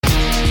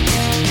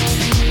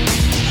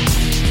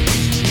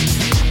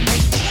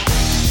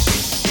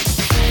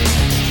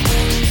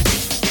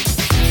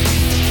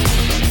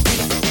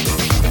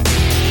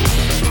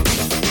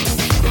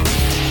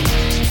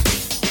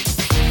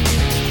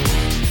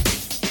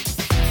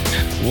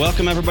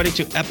Welcome, everybody,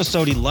 to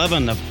episode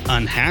 11 of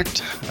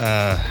Unhacked.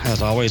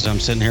 As always,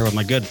 I'm sitting here with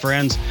my good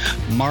friends,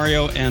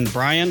 Mario and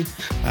Brian.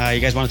 You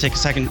guys want to take a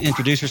second to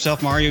introduce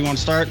yourself? Mario, you want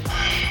to start?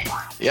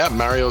 Yeah,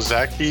 Mario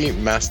Zaki,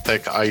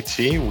 Mastech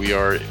IT. We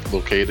are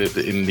located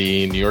in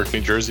the New York,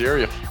 New Jersey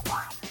area.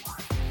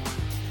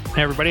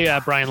 Hey, everybody.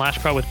 Brian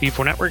Lashcraw with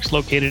B4 Networks,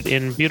 located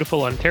in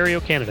beautiful Ontario,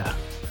 Canada.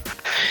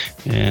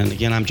 And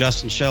again, I'm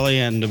Justin Shelley,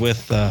 and with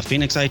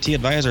Phoenix IT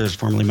Advisors,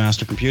 formerly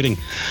Master Computing.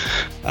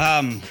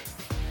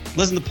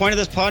 Listen, the point of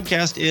this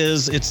podcast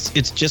is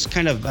it's just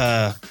kind of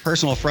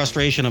personal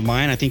frustration of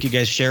mine. I think you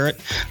guys share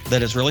it,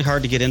 that it's really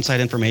hard to get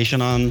inside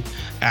information on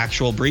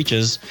actual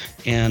breaches,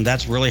 and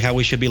that's really how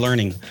we should be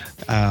learning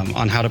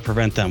on how to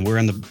prevent them. We're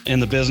in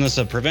the business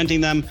of preventing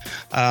them.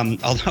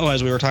 Although,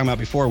 as we were talking about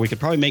before, we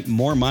could probably make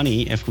more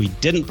money if we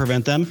didn't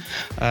prevent them.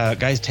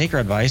 Guys, take our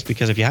advice,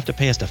 because if you have to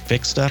pay us to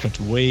fix stuff, it's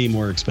way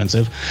more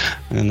expensive,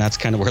 and that's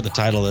kind of where the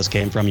title of this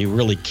came from. You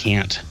really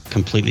can't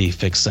completely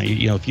fix things.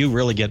 You know, if you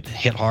really get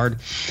hit hard,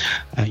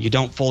 you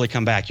don't fully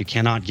come back. You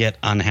cannot get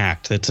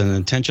unhacked. It's an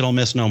intentional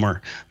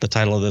misnomer, the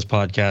title of this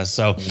podcast.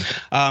 So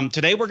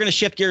today we're going to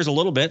shift gears a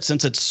little bit,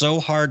 since it's so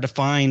hard to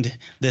find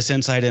this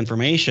inside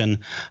information.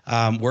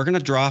 We're going to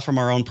draw from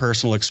our own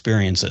personal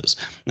experiences.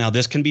 Now,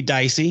 this can be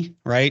dicey,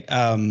 right?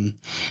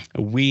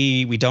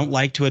 We don't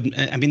like to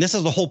admit, I mean, this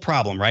is the whole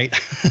problem, right?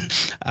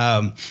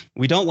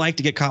 We don't like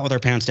to get caught with our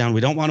pants down.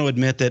 We don't want to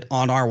admit that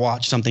on our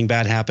watch something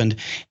bad happened.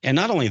 And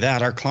not only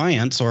that, our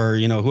clients, or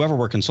whoever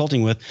we're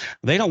consulting with,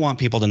 they don't want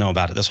people to know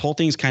about it. This whole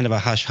thing's kind of a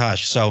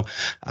hush-hush. So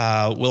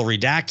we'll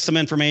redact some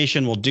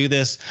information. We'll do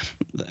this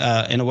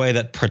in a way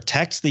that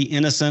protects the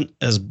innocent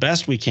as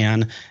best we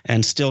can,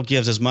 and still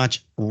gives as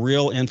much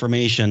real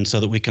information so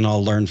that we can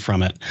all learn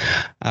from it.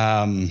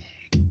 I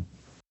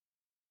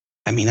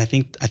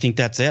think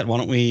that's it. Why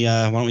don't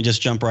we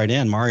just jump right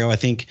in? Mario, I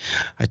think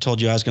I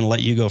told you I was going to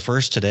let you go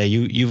first today.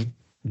 You've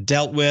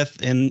dealt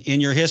with in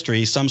your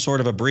history some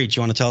sort of a breach.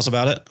 You want to tell us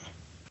about it?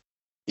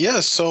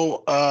 Yeah.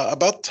 So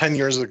about 10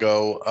 years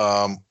ago,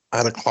 I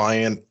had a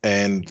client,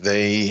 and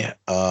they, at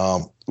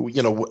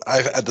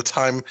the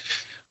time,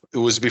 it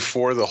was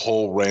before the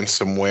whole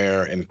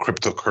ransomware and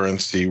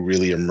cryptocurrency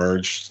really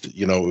emerged.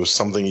 It was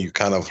something you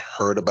kind of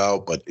heard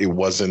about, but it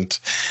wasn't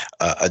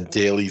a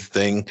daily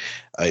thing.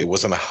 It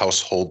wasn't a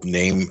household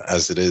name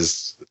as it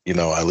is,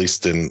 at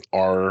least in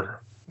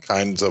our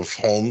kinds of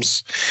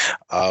homes.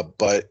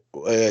 But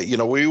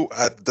we,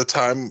 at the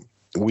time,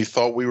 we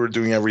thought we were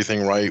doing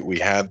everything right. We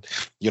had,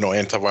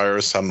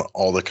 antivirus on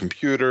all the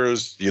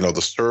computers.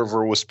 The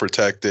server was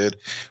protected.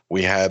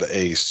 We had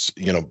a,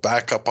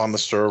 backup on the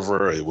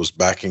server. It was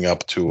backing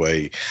up to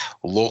a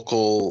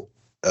local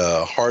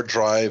hard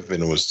drive,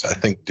 and it was, I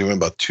think, doing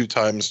about 3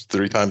 times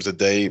a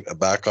day a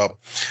backup.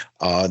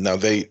 Now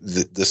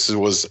this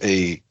was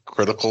a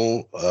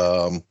critical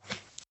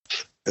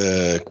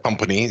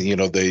company.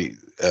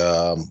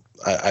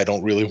 I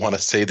don't really want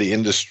to say the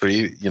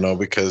industry,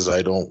 because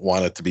I don't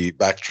want it to be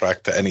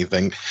backtracked to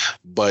anything.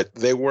 But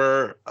they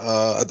were,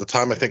 at the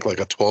time, I think, like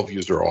a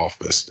 12-user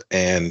office.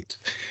 And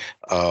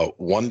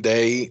one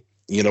day,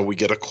 we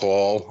get a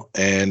call,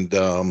 and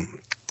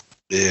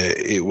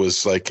it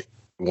was like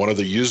one of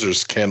the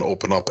users can't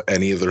open up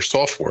any of their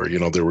software.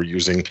 They were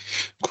using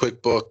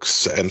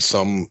QuickBooks and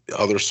some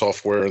other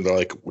software, and they're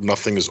like,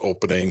 nothing is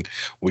opening.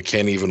 We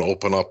can't even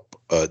open up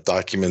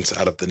documents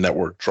out of the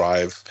network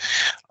drive.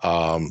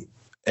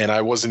 And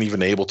I wasn't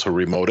even able to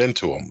remote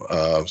into them.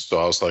 So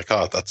I was like,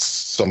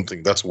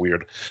 that's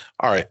weird.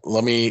 All right,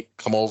 let me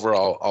come over.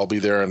 I'll be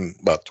there in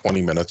about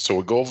 20 minutes. So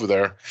we go over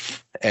there,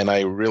 and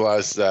I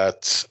realized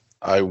that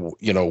I,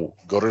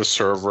 go to the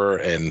server,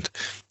 and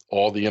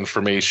all the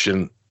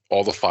information,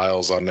 all the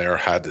files on there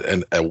had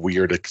a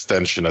weird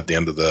extension at the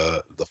end of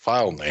the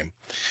file name.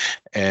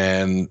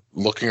 And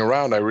looking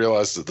around, I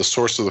realized that the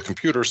source of the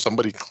computer,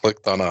 somebody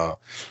clicked on a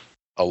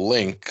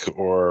link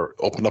or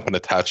opened up an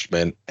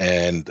attachment,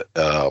 and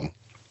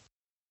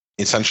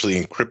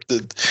essentially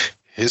encrypted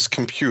his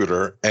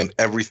computer and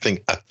everything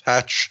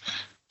attached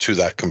to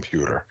that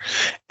computer.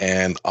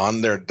 And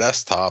on their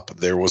desktop,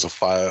 there was a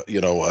file,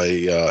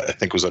 I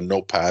think it was a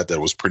notepad that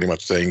was pretty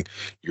much saying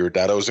your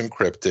data was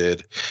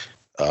encrypted.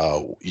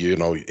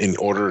 In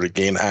order to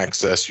gain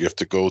access, you have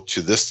to go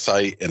to this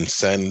site and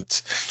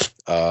send,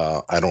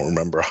 I don't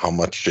remember how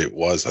much it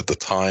was at the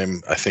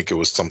time. I think it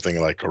was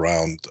something like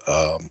around,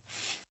 I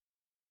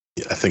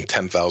think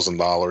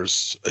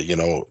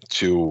 $10,000,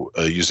 to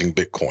using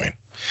Bitcoin.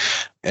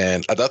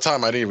 And at that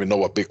time, I didn't even know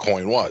what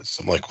Bitcoin was.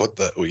 I'm like, what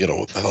the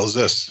hell is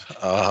this?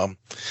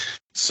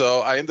 So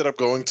I ended up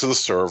going to the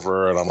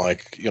server, and I'm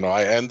like,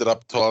 I ended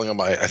up telling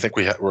them, I think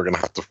we're going to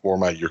have to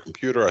format your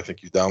computer. I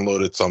think you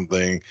downloaded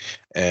something,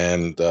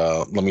 and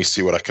let me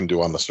see what I can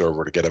do on the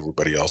server to get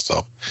everybody else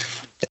up.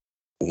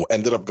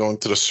 Ended up going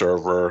to the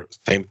server,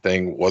 same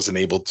thing, wasn't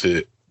able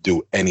to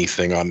do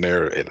anything on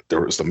there. There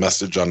was a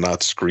message on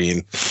that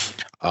screen.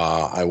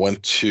 I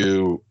went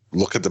to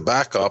look at the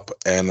backup,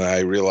 and I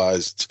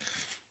realized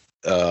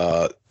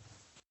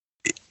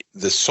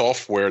the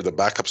software, the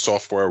backup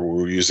software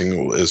we were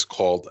using is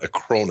called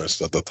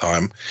Acronis at the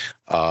time.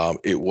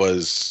 It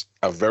was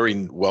a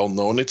very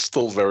well-known, it's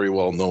still very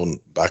well-known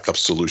backup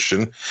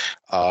solution.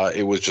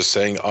 It was just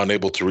saying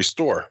unable to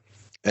restore.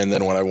 And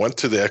then when I went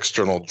to the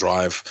external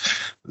drive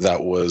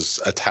that was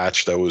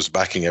attached, that was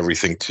backing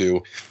everything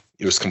to,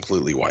 it was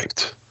completely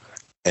wiped.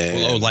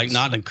 And like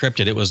not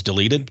encrypted, it was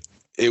deleted?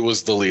 It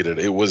was deleted.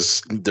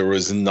 There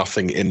was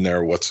nothing in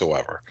there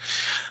whatsoever.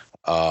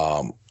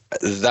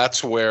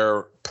 That's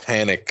where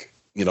panic,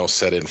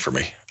 set in for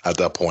me at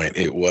that point.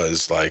 It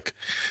was like,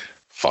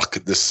 fuck,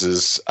 this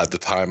is at the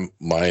time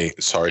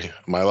sorry,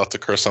 am I allowed to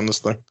curse on this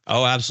thing?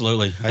 Oh,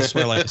 absolutely. I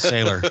swear like a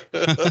sailor.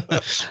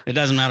 It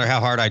doesn't matter how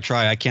hard I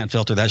try. I can't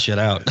filter that shit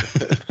out.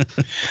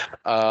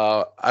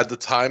 At the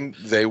time,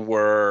 they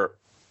were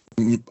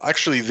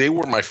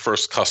my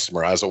first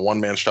customer. As a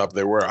one-man shop,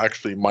 they were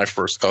actually my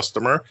first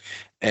customer,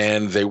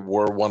 and they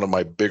were one of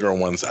my bigger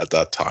ones at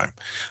that time.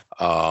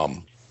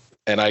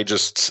 And I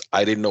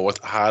didn't know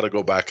how to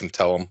go back and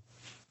tell them,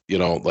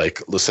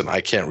 listen,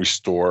 I can't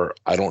restore.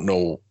 I don't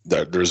know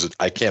that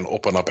I can't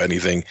open up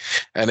anything.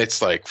 And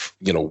it's like,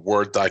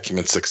 Word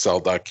documents, Excel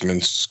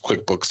documents,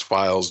 QuickBooks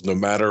files, no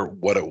matter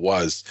what it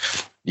was,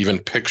 even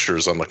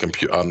pictures on the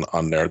computer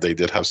on there. They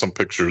did have some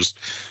pictures.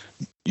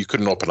 You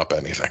couldn't open up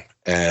anything.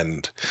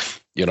 And,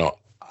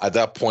 at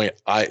that point,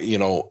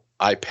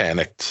 I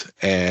panicked,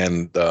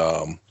 and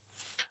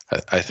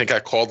I think I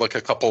called like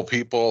a couple of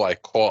people.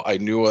 I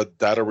knew a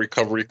data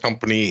recovery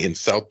company in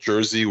South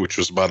Jersey, which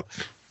was about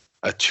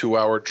a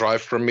 2-hour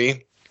drive from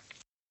me.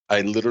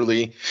 I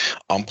literally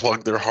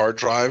unplugged their hard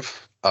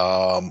drive,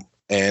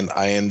 and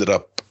I ended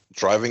up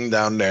driving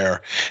down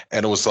there,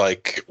 and it was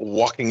like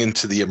walking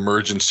into the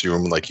emergency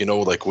room, like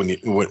when you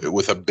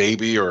with a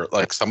baby or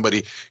like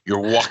somebody, you're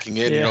walking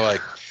in, you're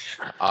like,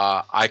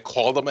 I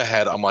called them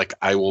ahead. I'm like,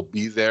 I will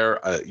be there,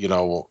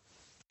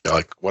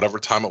 like whatever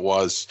time it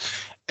was,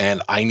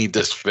 and I need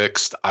this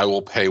fixed. I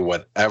will pay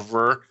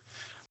whatever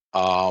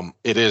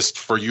it is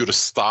for you to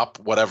stop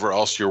whatever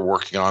else you're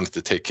working on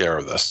to take care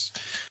of this.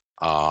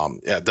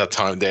 At that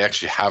time, they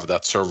actually have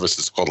that service.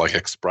 It's called like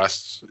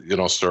Express,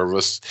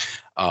 service.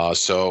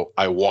 So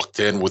I walked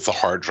in with the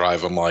hard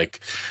drive. I'm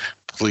like,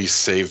 please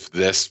save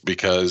this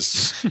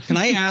because. Can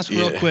I ask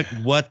real quick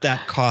what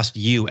that cost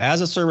you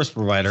as a service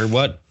provider?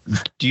 What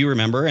do you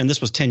remember? And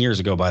this was 10 years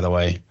ago, by the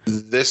way.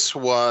 This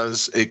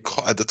was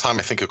at the time.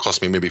 I think it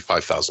cost me maybe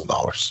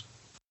 $5,000.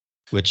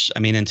 Which, I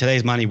mean, in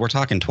today's money, we're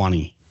talking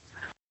 20,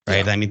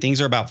 right? Yeah. I mean,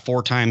 things are about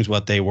 4 times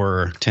what they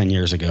were 10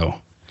 years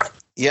ago.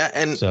 Yeah,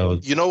 and so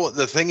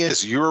the thing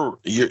is,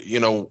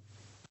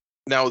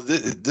 now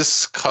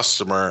this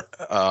customer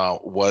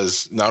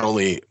was not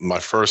only my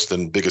first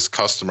and biggest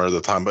customer at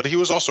the time, but he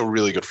was also a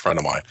really good friend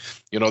of mine.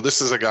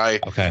 This is a guy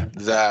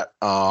that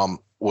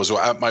was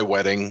at my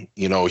wedding.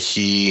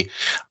 He's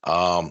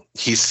at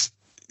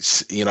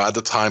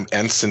the time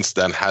and since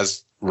then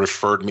has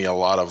referred me a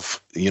lot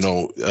of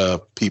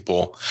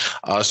people.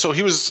 So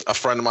he was a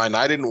friend of mine.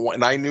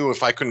 And I knew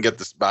if I couldn't get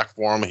this back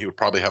for him, he would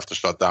probably have to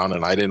shut down,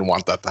 and I didn't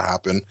want that to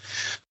happen.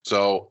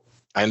 So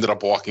I ended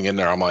up walking in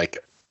there. I'm like,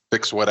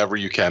 fix whatever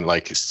you can.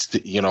 Like, he's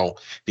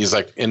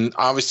like, and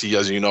obviously,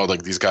 as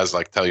like these guys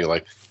like tell you,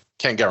 like,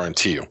 can't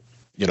guarantee you,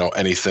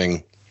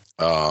 anything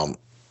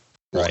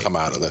will come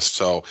out of this.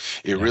 So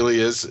it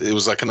really is. It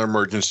was like an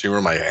emergency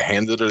room. I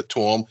handed it to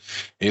him. And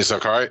he's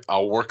like, all right,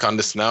 I'll work on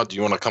this now. Do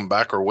you want to come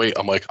back or wait?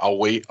 I'm like, I'll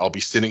wait. I'll be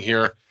sitting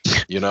here,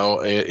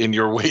 in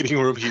your waiting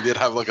room. He did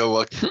have like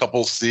a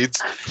couple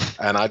seats,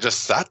 and I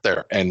just sat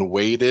there and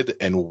waited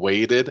and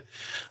waited.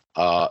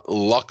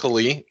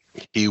 Luckily,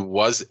 he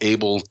was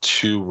able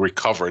to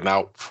recover.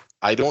 Now,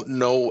 I don't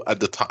know at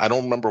the time. I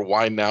don't remember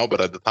why now,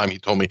 but at the time he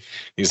told me,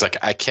 he's like,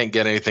 I can't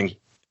get anything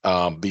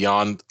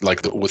beyond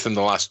within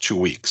the last 2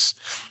 weeks.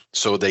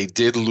 So they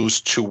did lose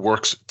 2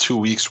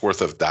 weeks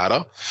worth of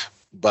data,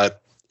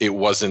 but it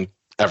wasn't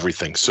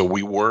everything. So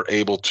they were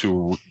able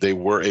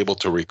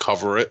to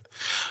recover it,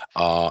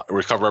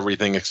 recover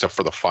everything except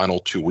for the final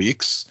 2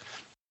 weeks.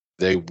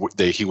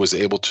 He was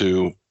able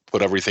to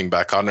put everything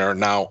back on there.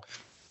 Now,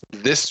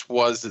 this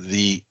was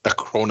the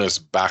Acronis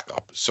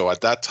backup. So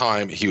at that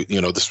time,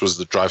 this was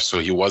the drive. So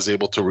he was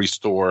able to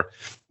restore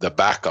the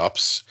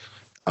backups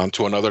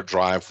onto another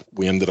drive.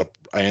 I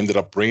ended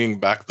up bringing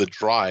back the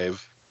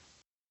drive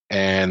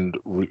and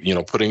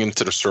putting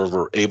into the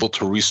server, able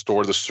to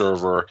restore the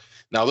server.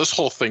 Now this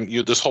whole thing,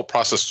 this whole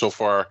process so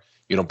far,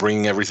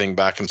 bringing everything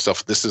back and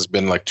stuff, this has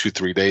been like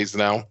 2-3 days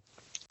now.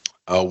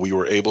 We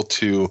were able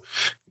to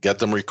get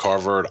them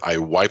recovered. I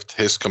wiped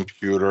his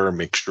computer,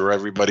 make sure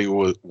everybody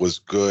was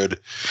good.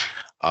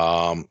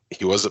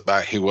 He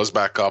was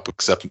back up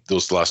except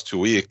those last 2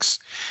 weeks.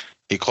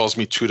 He calls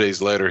me 2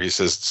 days later. He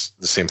says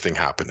the same thing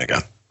happened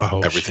again.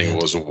 Everything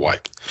was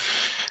wiped.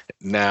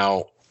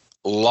 Now,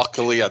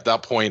 luckily at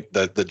that point,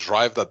 the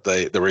drive that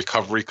the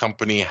recovery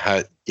company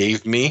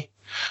gave me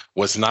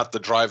was not the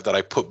drive that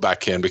I put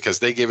back in, because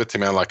they gave it to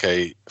me on like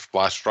a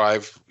flash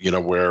drive,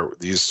 where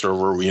these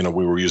server, we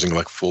were using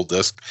like full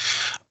disk.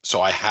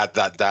 So I had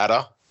that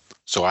data.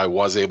 So I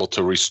was able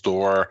to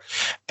restore,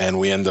 and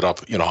we ended up,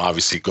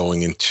 obviously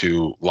going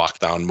into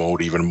lockdown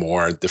mode even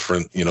more,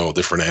 different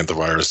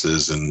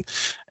antiviruses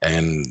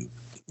and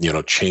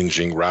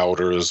changing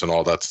routers and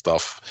all that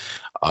stuff.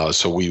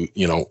 So we,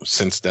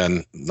 since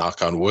then,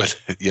 knock on wood,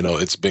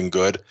 it's been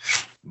good,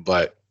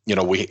 but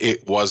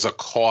it was a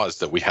cause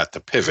that we had to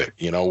pivot.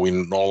 We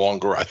no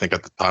longer, I think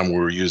at the time we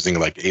were using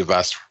like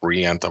Avast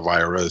free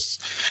antivirus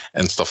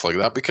and stuff like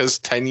that, because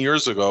 10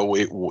 years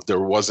ago,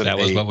 there wasn't. That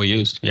was what we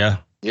used. Yeah.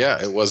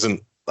 Yeah. It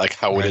wasn't like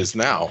how it is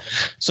now.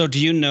 So do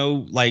you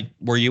know, like,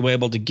 were you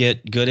able to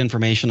get good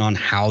information on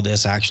how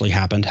this actually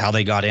happened, how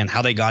they got in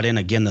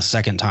again the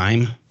second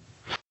time?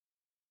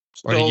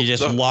 Or did you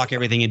just lock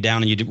everything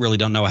down and you really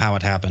don't know how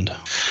it happened?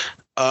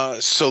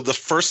 So the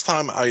first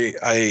time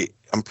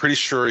I'm pretty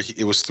sure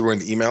it was through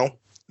an email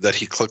that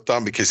he clicked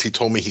on, because he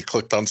told me he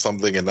clicked on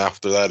something and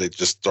after that it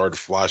just started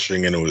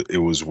flashing and it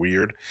was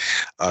weird.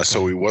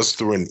 So it was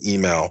through an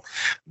email.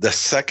 The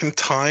second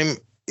time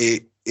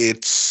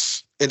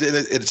it's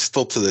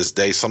still to this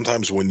day.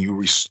 Sometimes when you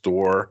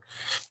restore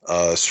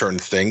certain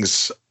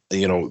things,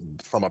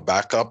 from a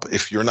backup,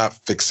 if you're not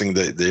fixing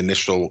the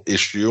initial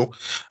issue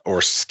or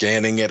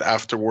scanning it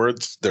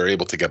afterwards, they're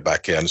able to get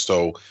back in.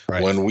 So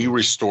when we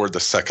restored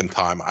the second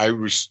time, I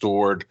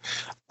restored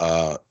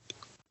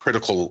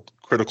critical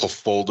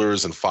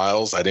folders and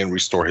files. I didn't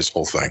restore his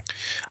whole thing.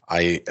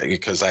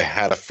 Because I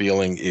had a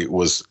feeling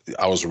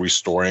I was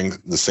restoring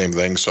the same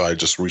thing. So I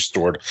just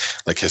restored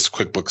like his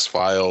QuickBooks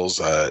files,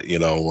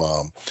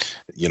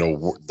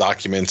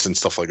 documents and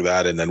stuff like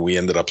that. And then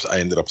I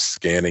ended up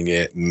scanning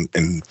it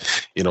and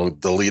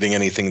deleting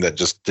anything that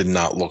just did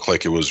not look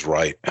like it was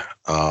right.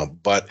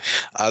 But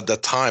at the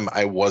time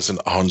I wasn't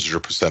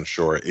 100%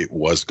 sure it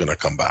was going to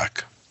come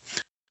back.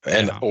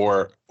 And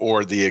or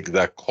the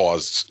exact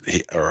cause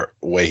or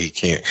way he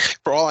can't.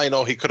 For all I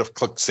know, he could have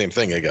clicked the same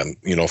thing again,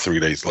 3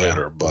 days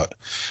later. But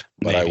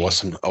I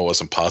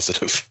wasn't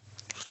positive.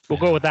 We'll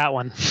go with that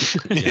one.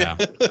 Yeah.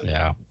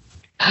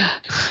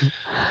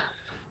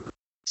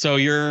 So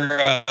you're,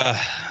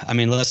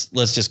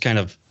 let's just kind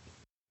of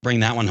bring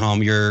that one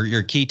home.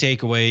 Your key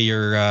takeaway,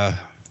 your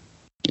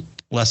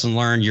lesson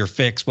learned, your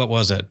fix. What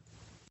was it?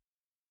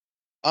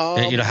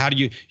 How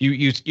do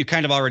you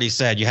kind of already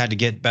said you had to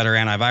get better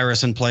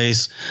antivirus in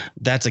place.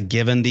 That's a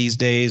given these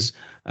days.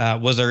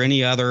 Was there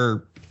any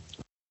other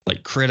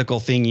like critical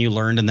thing you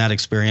learned in that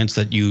experience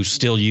that you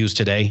still use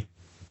today?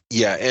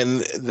 Yeah, and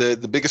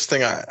the biggest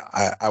thing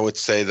I would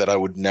say that I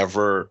would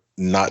never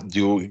not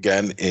do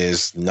again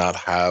is not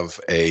have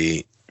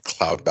a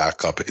cloud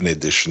backup in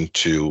addition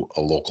to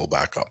a local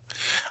backup.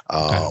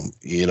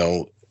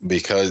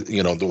 Because,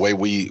 the way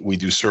we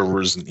do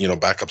servers,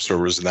 backup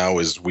servers now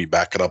is we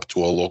back it up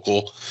to a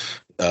local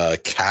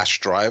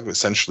cache drive,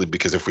 essentially,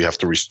 because if we have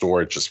to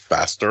restore it just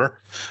faster.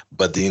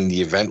 But in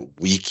the event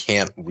we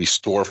can't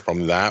restore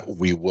from that,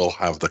 we will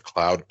have the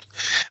cloud.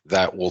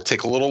 That will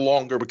take a little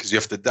longer because you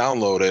have to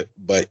download it,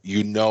 but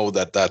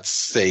that's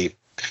safe.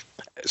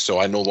 So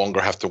I no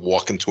longer have to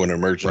walk into an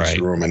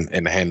emergency room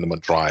and hand them a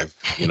drive,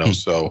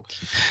 so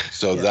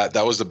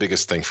that was the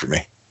biggest thing for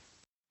me.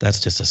 That's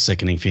just a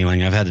sickening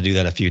feeling. I've had to do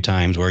that a few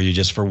times where you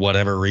just, for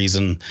whatever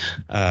reason,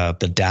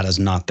 the data's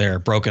not there.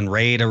 Broken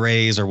RAID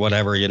arrays or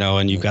whatever,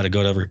 and you've got to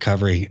go to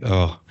recovery.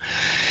 Oh,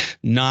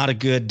 not a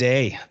good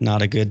day.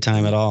 Not a good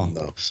time at all.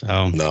 No.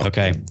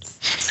 Okay.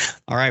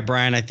 All right,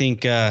 Brian, I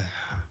think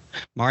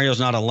Mario's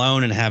not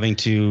alone in having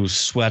to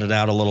sweat it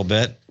out a little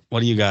bit.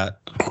 What do you got?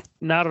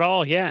 Not at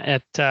all. Yeah.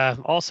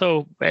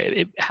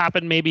 It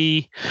happened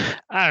maybe,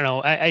 I don't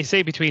know, I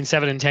say between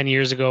 7 and 10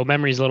 years ago.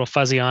 Memory's a little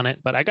fuzzy on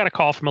it, but I got a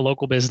call from a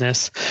local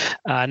business,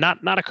 not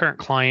a current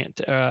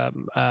client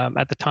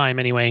at the time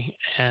anyway.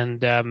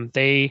 And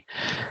they,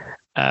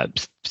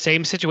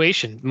 same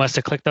situation, must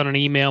have clicked on an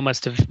email,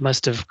 must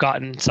have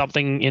gotten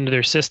something into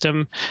their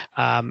system.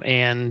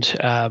 And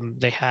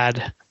they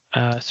had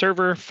a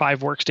server, 5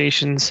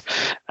 workstations,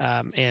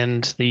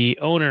 and the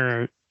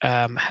owner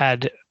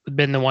had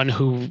been the one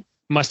who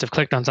must have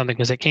clicked on something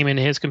because it came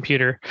into his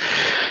computer.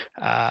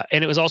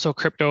 And it was also a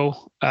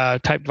crypto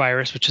type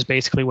virus, which is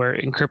basically where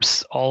it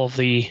encrypts all of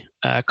the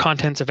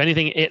contents of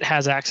anything it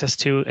has access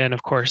to. And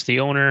of course, the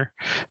owner,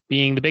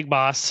 being the big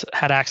boss,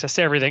 had access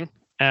to everything.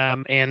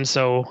 And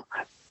so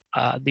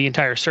the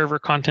entire server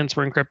contents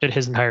were encrypted.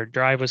 His entire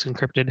drive was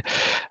encrypted.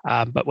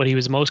 But what he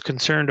was most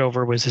concerned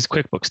over was his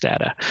QuickBooks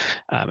data.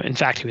 In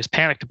fact, he was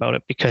panicked about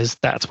it because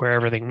that's where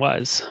everything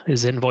was.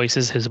 His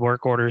invoices, his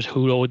work orders,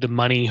 who owed the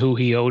money, who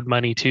he owed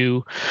money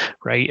to,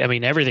 right? I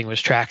mean, everything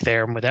was tracked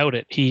there. And without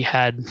it, he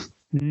had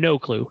no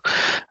clue.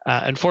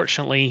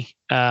 Unfortunately,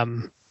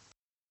 didn't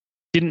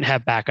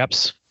have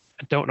backups.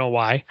 I don't know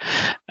why.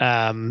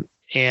 And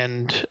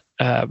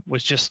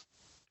was just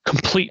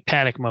complete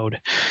panic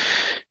mode.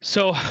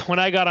 So when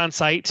I got on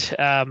site,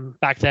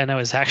 back then I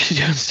was actually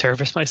doing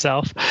service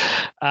myself.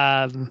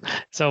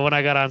 So when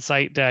I got on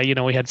site,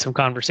 we had some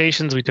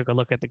conversations. We took a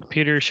look at the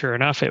computer. Sure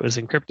enough, it was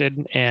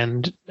encrypted,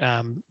 and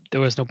there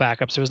was no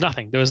backups. There was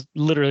nothing. There was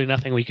literally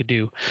nothing we could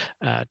do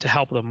to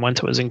help them once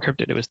it was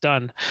encrypted. It was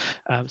done.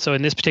 So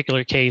in this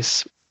particular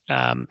case,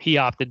 he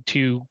opted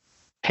to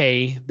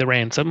pay the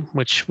ransom,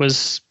 which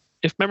was,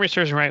 if memory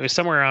serves me right, was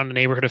somewhere around the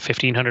neighborhood of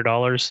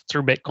 $1,500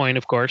 through Bitcoin,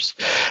 of course.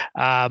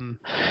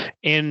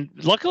 And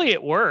luckily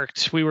it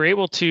worked. We were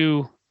able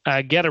to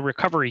get a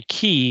recovery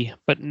key,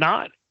 but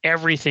not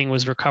everything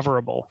was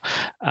recoverable.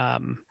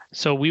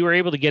 So we were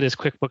able to get his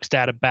QuickBooks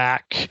data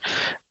back,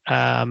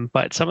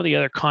 but some of the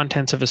other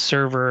contents of his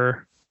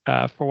server,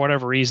 for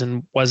whatever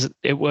reason,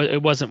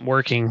 wasn't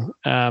working.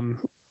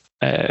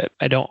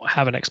 I don't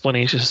have an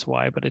explanation as to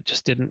why, but it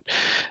just didn't.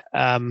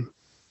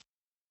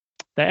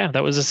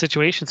 That was the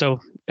situation. So,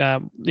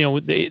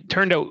 it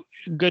turned out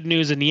good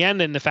news in the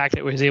end, and the fact that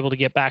he was able to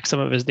get back some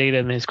of his data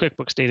and his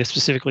QuickBooks data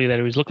specifically that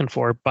he was looking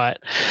for.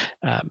 But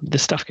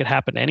this stuff could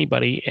happen to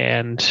anybody,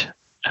 and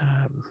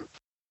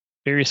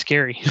very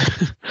scary.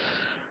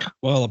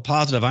 Well, a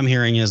positive I'm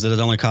hearing is that it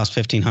only cost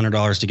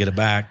 $1,500 to get it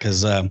back,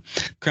 because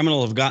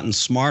criminals have gotten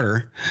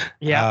smarter.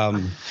 Yeah.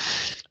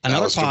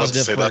 Another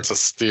positive. That's a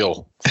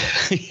steal.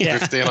 Yeah.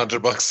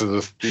 $1,500 is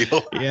a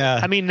steal.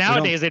 Yeah. I mean,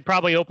 nowadays they'd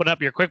probably open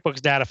up your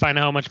QuickBooks data, find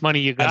out how much money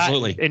you got,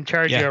 Absolutely. and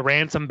charge you a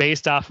ransom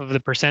based off of the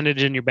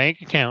percentage in your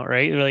bank account,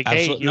 right? They're like,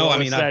 Absolutely. hey, you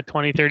owe us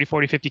 20, 30,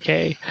 40,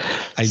 50K.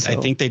 I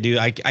think they do.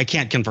 I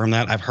can't confirm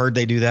that. I've heard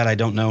they do that. I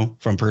don't know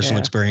from personal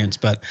experience.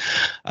 But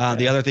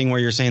the other thing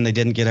where you're saying they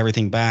didn't get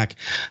everything back,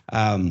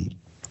 I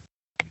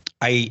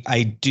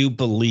do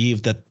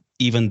believe that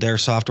even their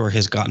software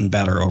has gotten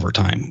better over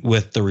time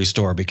with the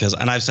restore, because,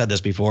 and I've said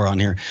this before on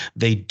here,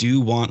 they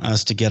do want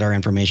us to get our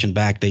information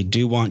back. They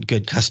do want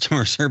good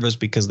customer service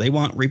because they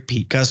want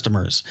repeat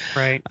customers.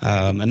 Right.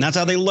 And that's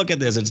how they look at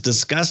this. It's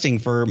disgusting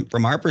from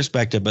our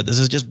perspective, but this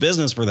is just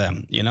business for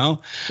them, Yeah.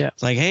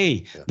 It's like,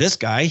 hey, this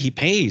guy, he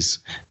pays,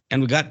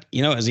 and we got,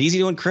 it's easy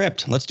to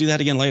encrypt. Let's do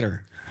that again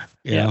later.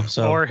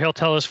 Or he'll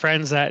tell his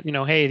friends that,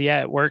 hey,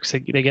 it works.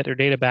 They get their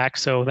data back,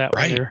 so that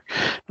when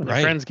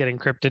their friends get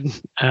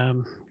encrypted,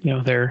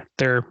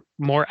 they're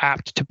more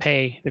apt to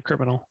pay the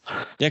criminal.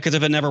 Yeah, because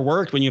if it never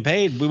worked when you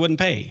paid, we wouldn't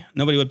pay.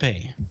 Nobody would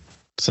pay.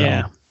 So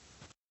yeah.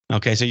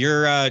 Okay, so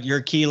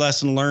your key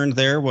lesson learned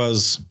there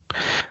was.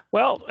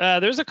 Well,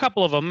 there's a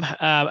couple of them.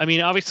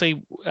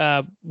 Obviously,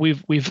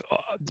 we've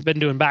been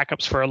doing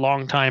backups for a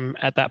long time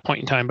at that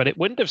point in time, but it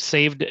wouldn't have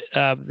saved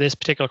this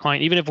particular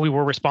client, even if we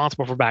were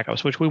responsible for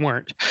backups, which we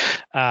weren't.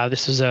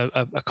 This is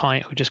a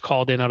client who just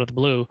called in out of the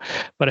blue,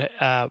 but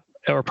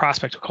or a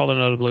prospect who called in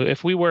out of the blue.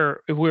 If we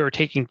were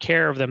taking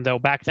care of them, though,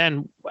 back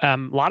then, a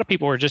lot of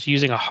people were just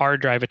using a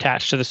hard drive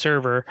attached to the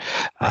server,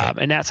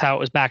 and that's how it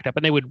was backed up.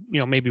 And they would,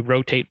 maybe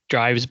rotate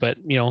drives, but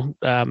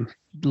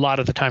a lot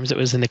of the times it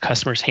was in the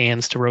customer's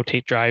hands to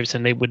rotate drives,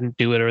 and they wouldn't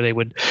do it, or they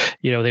would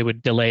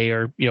delay,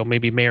 or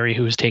maybe Mary,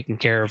 who was taking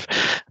care of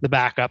the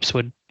backups,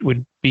 would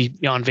be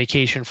on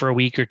vacation for a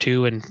week or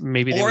two, and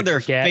maybe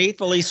they're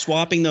faithfully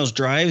swapping those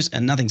drives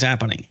and nothing's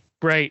happening.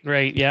 Right.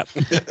 Yep.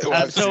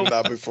 I've seen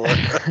that before.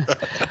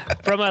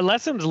 From a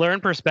lessons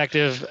learned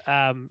perspective,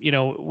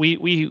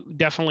 we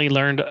definitely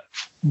learned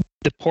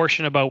the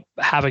portion about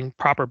having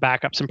proper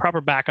backups, and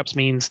proper backups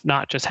means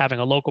not just having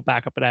a local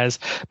backup, but as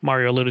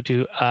Mario alluded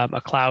to, a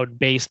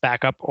cloud-based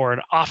backup or an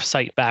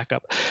off-site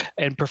backup,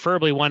 and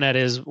preferably one that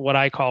is what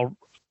I call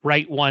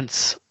write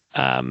once,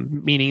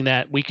 meaning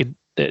that we could,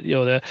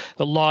 the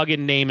login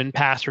name and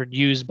password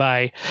used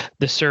by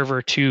the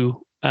server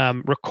to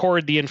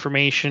record the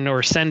information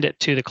or send it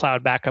to the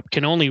cloud backup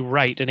can only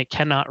write, and it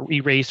cannot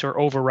erase or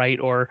overwrite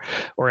or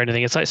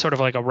anything. It's sort of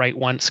like a write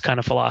once kind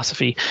of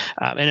philosophy.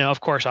 And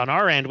of course, on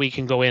our end, we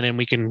can go in and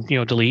we can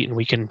delete and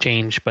we can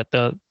change. But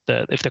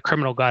if the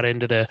criminal got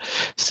into the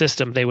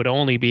system, they would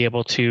only be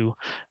able to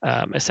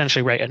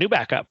essentially write a new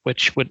backup,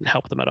 which wouldn't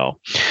help them at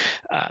all.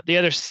 The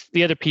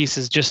other piece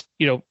is just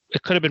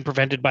it could have been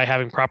prevented by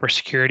having proper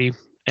security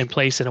in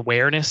place and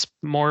awareness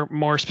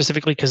more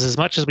specifically, because as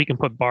much as we can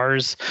put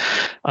bars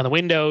on the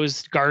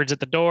windows, guards at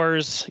the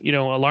doors,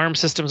 alarm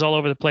systems all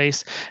over the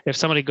place, if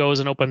somebody goes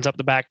and opens up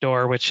the back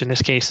door, which in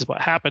this case is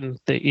what happened,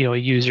 that a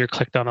user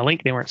clicked on a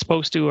link they weren't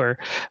supposed to, or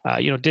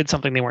did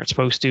something they weren't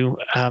supposed to,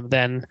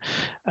 then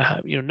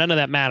none of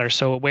that matters.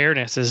 So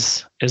awareness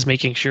is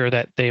making sure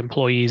that the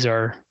employees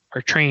are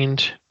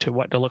trained to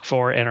what to look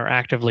for and are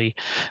actively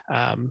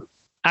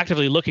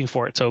looking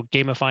for it. So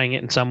gamifying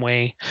it in some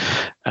way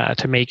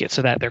to make it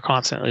so that they're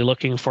constantly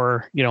looking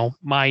for,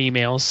 my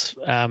emails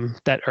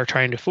that are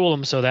trying to fool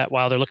them, so that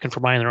while they're looking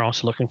for mine, they're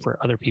also looking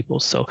for other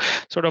people's. So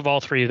sort of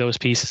all three of those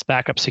pieces: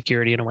 backup,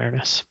 security, and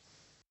awareness.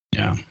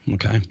 Yeah.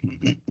 Okay.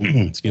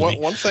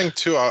 One thing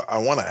too, I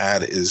want to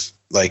add is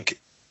and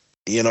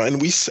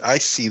I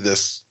see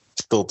this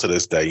still to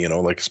this day,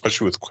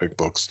 especially with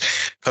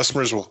QuickBooks,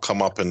 customers will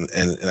come up and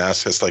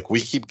ask us,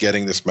 we keep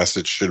getting this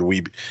message, should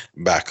we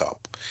back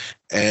up?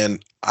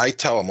 And I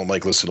tell them, I'm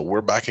like, listen,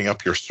 we're backing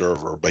up your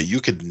server, but you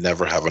could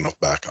never have enough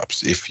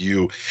backups. If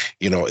you,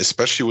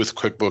 especially with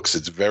QuickBooks,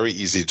 it's very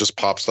easy. It just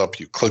pops up.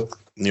 You click,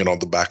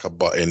 the backup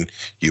button,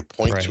 you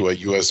point to a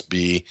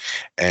USB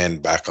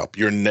and backup.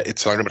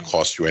 It's not going to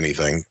cost you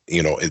anything,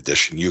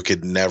 addition. You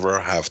could never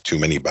have too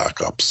many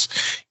backups.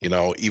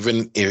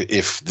 Even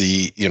if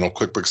the,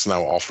 QuickBooks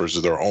now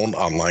offers their own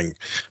online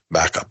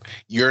backup,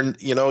 you're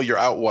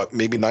out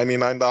maybe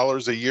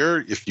 $99 a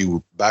year. If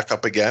you back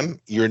up again,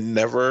 you're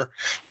never,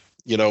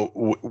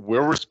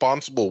 we're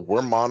responsible.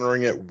 We're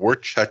monitoring it. We're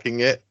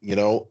checking it,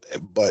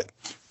 but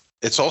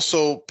it's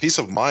also peace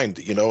of mind.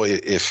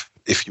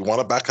 If you want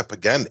to back up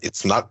again,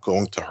 it's not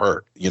going to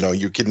hurt.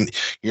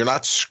 You're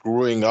not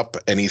screwing up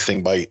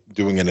anything by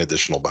doing an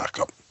additional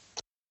backup.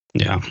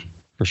 Yeah,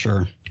 for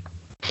sure.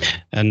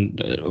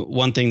 And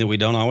one thing that we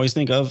don't always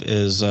think of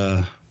is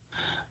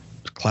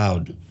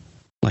cloud,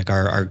 like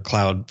our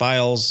cloud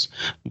files,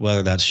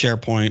 whether that's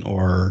SharePoint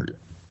or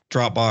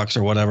Dropbox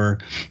or whatever.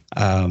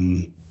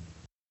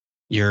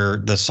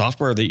 The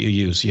software that you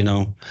use,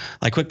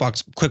 like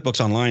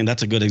QuickBooks Online,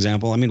 that's a good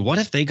example. I mean, what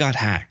if they got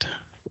hacked?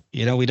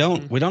 We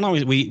don't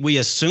always, we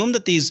assume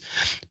that these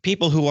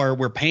people who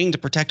we're paying to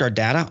protect our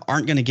data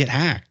aren't going to get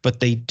hacked, but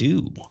they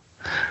do.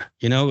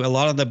 A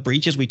lot of the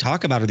breaches we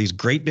talk about are these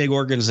great big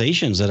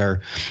organizations that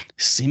are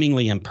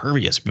seemingly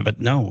impervious, but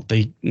no,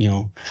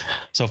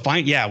 so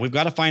we've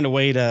got to find a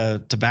way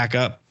to back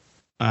up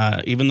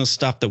even the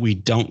stuff that we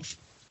don't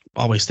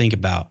always think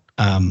about.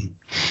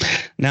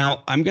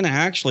 Now I'm going to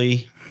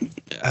actually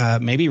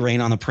maybe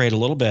rain on the parade a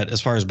little bit as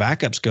far as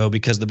backups go,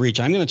 because the breach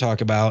I'm going to talk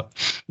about,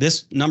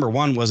 this number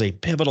one was a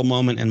pivotal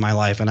moment in my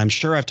life. And I'm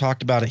sure I've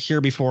talked about it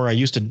here before. I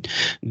used to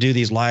do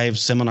these live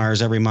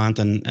seminars every month,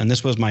 and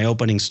this was my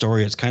opening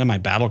story. It's kind of my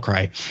battle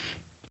cry.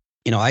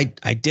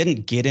 I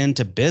didn't get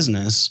into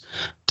business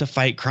to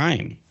fight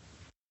crime.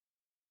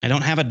 I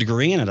don't have a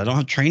degree in it. I don't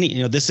have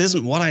training. This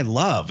isn't what I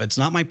love. It's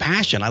not my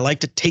passion. I like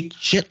to take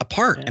shit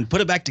apart and put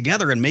it back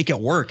together and make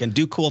it work and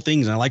do cool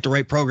things. And I like to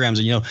write programs,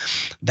 and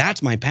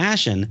that's my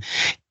passion.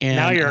 And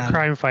now you're a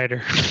crime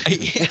fighter.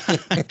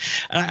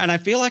 And I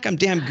feel like I'm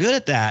damn good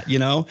at that.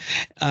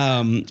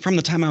 From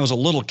the time I was a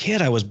little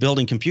kid, I was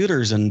building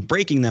computers and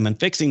breaking them and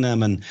fixing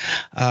them. And,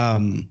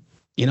 and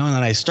then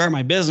I start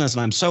my business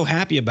and I'm so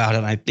happy about it.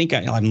 And I think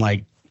I'm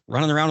like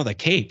running around with a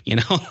cape,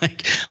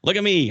 like, look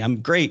at me,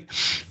 I'm great.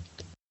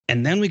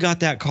 And then we got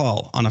that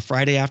call on a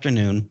Friday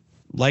afternoon.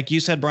 Like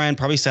you said, Brian,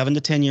 probably 7 to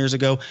 10 years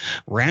ago,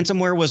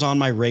 ransomware was on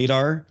my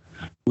radar.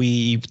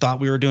 We thought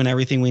we were doing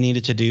everything we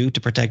needed to do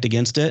to protect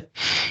against it.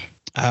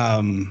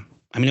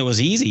 It was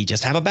easy.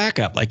 Just have a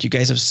backup, like you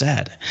guys have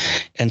said.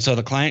 And so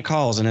the client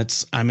calls, and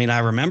I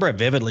remember it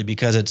vividly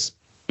because it's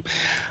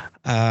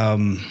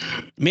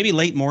maybe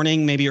late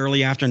morning, maybe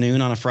early afternoon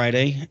on a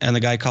Friday. And the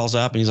guy calls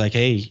up and he's like,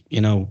 hey,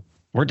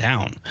 we're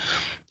down.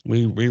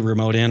 We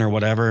remote in or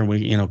whatever, and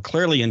we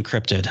clearly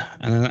encrypted.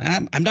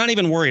 And I'm not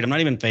even worried. I'm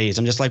not even phased.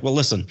 I'm just like, well,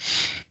 listen,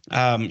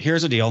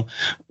 here's the deal.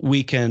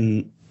 We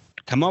can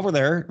come over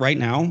there right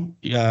now.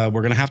 We're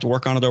going to have to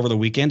work on it over the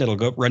weekend. It'll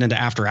go run into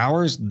after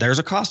hours. There's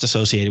a cost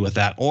associated with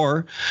that.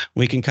 Or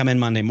we can come in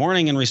Monday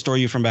morning and restore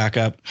you from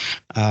backup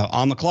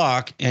on the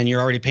clock, and you're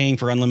already paying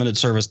for unlimited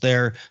service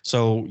there.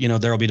 So,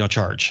 there will be no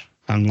charge.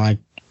 I'm like,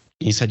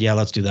 he said, yeah,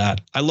 let's do that.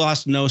 I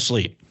lost no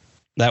sleep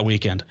that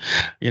weekend.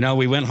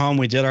 We went home,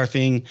 we did our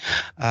thing,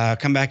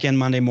 come back in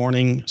Monday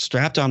morning,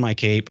 strapped on my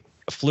cape,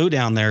 flew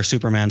down there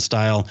Superman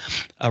style,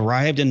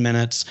 arrived in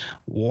minutes,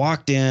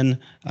 walked in,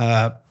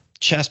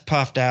 chest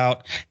puffed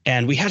out,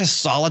 and we had a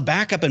solid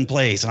backup in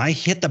place. And I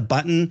hit the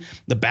button.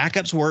 The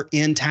backups were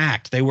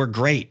intact. They were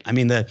great.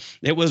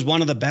 It was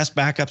one of the best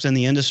backups in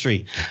the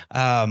industry.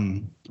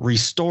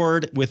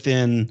 Restored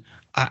within,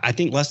 I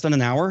think, less than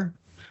an hour.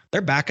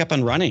 They're back up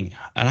and running.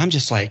 And I'm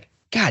just like,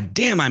 God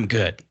damn, I'm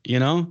good.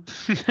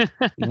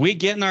 We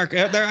get in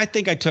there. I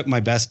think I took my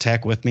best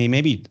tech with me,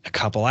 maybe a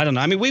couple. I don't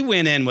know. We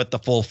went in with the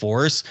full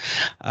force.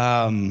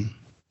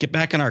 Get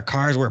back in our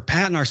cars. We're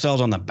patting ourselves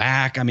on the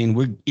back.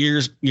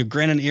 You're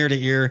grinning ear to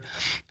ear.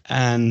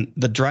 And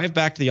the drive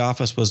back to the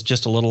office was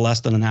just a little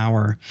less than an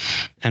hour.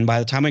 And by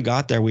the time we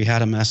got there, we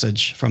had a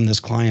message from this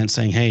client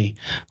saying, hey,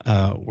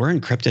 we're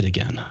encrypted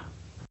again.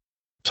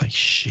 It's like,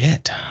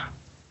 shit.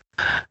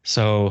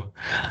 So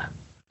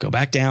go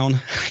back down,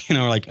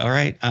 we're like, all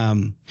right.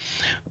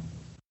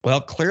 Well,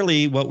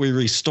 clearly what we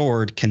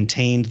restored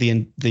contained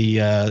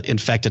the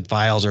infected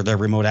files or their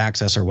remote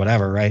access or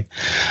whatever, right?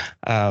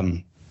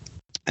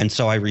 And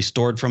so I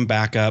restored from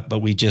backup, but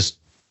we just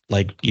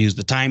used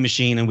the time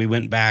machine and we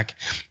went back.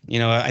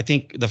 I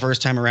think the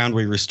first time around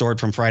we restored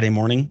from Friday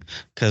morning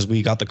because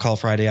we got the call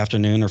Friday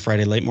afternoon or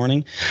Friday late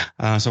morning.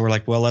 So we're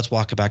like, well, let's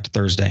walk it back to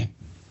Thursday.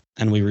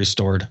 And we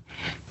restored,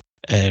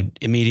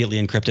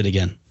 immediately encrypted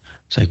again.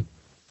 It's like,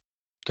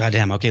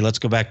 goddamn, okay, let's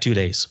go back 2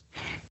 days.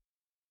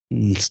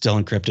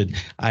 Still encrypted.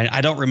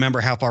 I don't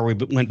remember how far we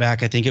went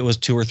back. I think it was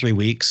 2 or 3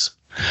 weeks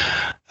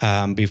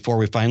before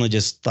we finally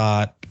just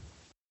thought,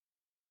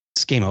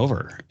 it's game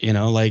over.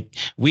 Like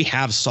we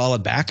have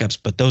solid backups,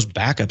 but those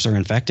backups are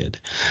infected.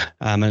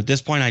 And at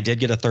this point, I did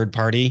get a third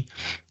party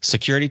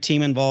security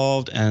team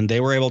involved, and they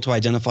were able to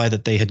identify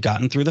that they had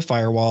gotten through the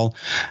firewall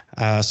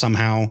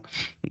somehow.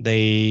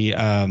 They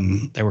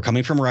were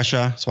coming from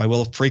Russia, so I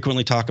will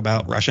frequently talk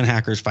about Russian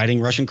hackers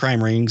fighting Russian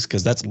crime rings,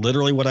 because that's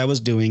literally what I was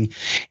doing.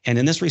 And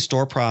in this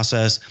restore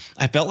process,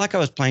 I felt like I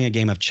was playing a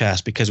game of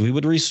chess, because we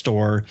would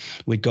restore,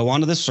 we'd go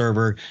onto the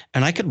server,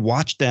 and I could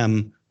watch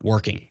them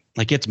working.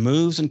 Like it's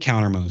moves and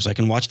counter moves. I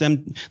can watch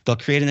them. They'll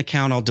create an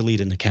account. I'll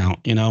delete an account,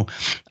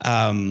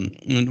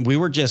 and we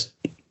were just,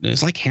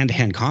 it's like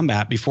hand-to-hand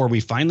combat before we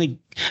finally,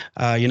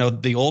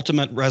 the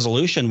ultimate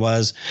resolution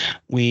was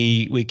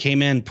we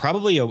came in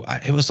probably,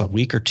 it was a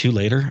week or two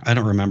later. I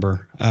don't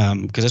remember,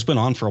 because it's been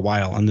on for a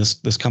while, and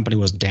this company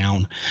was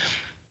down.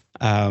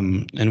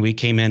 And we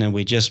came in and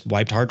we just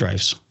wiped hard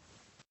drives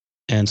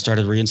and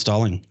started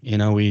reinstalling.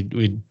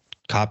 We'd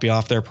copy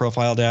off their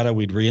profile data.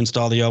 We'd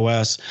reinstall the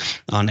OS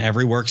on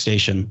every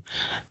workstation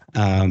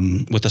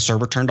with the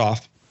server turned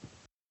off,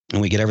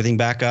 and we get everything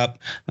back up.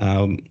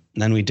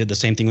 Then we did the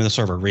same thing with the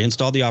server,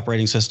 reinstalled the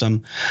operating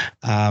system.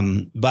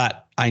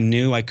 But I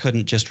knew I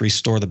couldn't just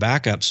restore the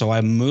backup. So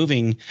I'm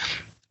moving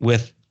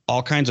with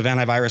all kinds of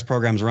antivirus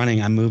programs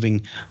running. I'm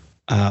moving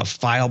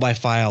file by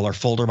file or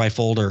folder by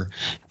folder.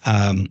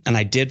 And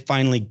I did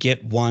finally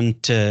get one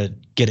to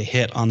get a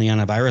hit on the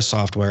antivirus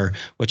software,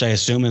 which I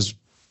assume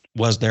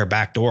was their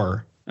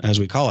backdoor, as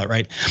we call it,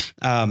 right?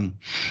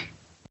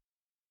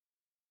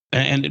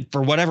 And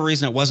for whatever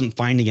reason, it wasn't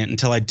finding it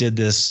until I did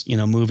this,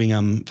 moving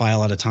them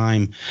file at a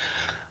time.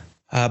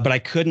 But I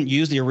couldn't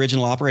use the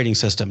original operating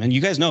system. And you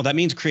guys know that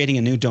means creating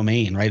a new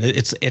domain, right?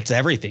 It's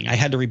everything. I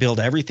had to rebuild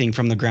everything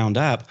from the ground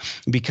up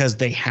because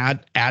they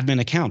had admin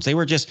accounts. They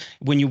were just,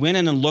 when you went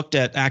in and looked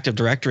at Active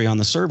Directory on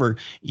the server,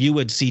 you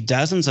would see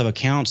dozens of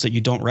accounts that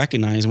you don't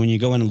recognize. When you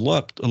go in and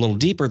look a little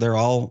deeper, they're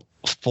all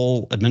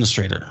full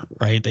administrator,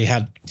 right? They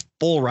had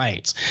full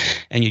rights,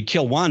 and you'd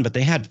kill one, but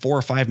they had 4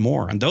 or 5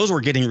 more, and those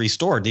were getting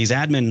restored. These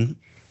admin,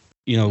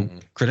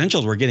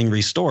 credentials were getting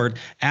restored,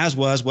 as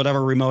was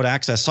whatever remote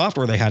access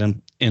software they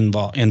had in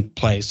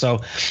place. So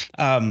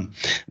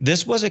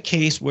this was a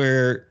case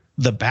where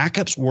the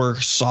backups were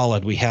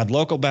solid. We had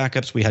local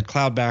backups, we had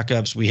cloud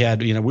backups, we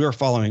had, we were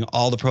following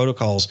all the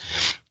protocols,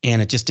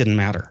 and it just didn't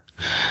matter.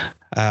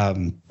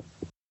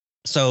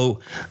 So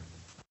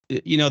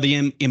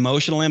the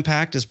emotional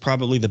impact is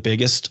probably the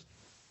biggest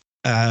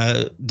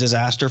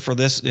disaster for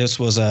this. This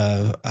was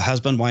a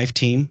husband-wife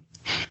team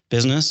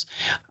business.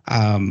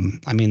 At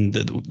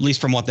least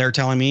from what they're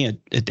telling me,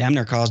 it damn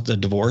near caused a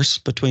divorce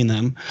between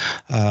them.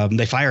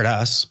 They fired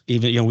us.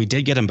 Even, we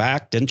did get them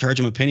back, didn't charge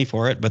them a penny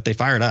for it, but they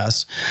fired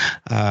us,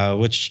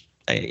 which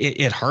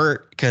it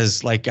hurt,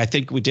 because I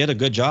think we did a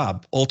good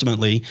job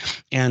ultimately,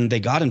 and they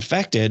got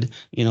infected.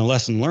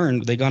 Lesson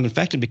learned, they got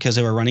infected because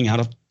they were running out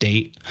of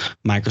date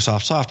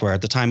Microsoft software.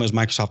 At the time, it was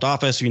Microsoft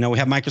Office. We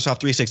have Microsoft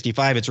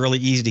 365. It's really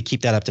easy to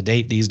keep that up to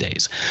date these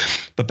days.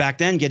 But back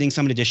then, getting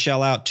somebody to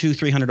shell out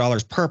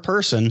 $200-$300 per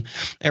person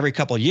every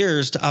couple of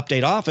years to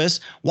update Office,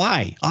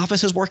 why?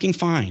 Office is working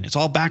fine. It's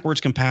all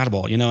backwards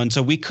compatible, and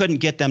so we couldn't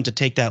get them to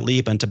take that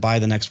leap and to buy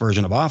the next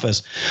version of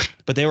Office.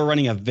 But they were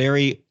running a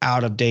very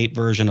out-of-date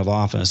version of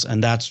Office,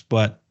 and that's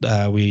what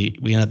we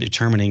ended up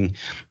determining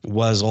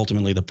was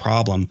ultimately the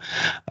problem.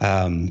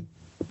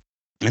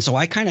 And so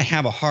I kind of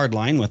have a hard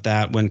line with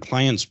that when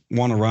clients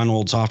want to run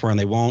old software and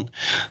they won't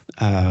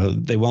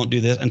do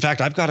this. In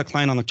fact, I've got a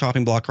client on the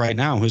chopping block right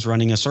now who's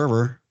running a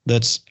server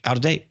that's out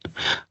of date,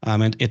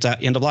 and it's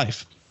at end of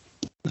life.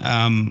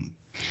 And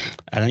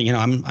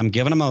I'm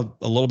giving them a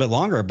little bit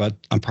longer, but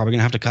I'm probably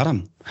gonna have to cut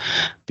them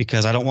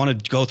because I don't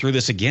want to go through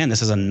this again.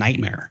 This is a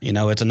nightmare.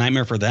 It's a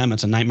nightmare for them.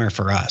 It's a nightmare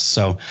for us.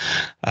 So,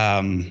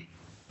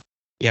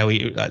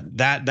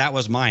 that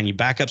was mine.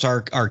 Backups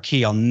are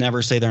key. I'll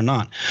never say they're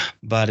not,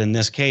 but in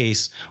this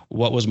case,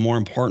 what was more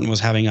important was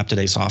having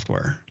up-to-date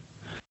software.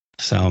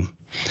 So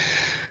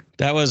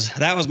that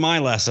was my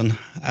lesson.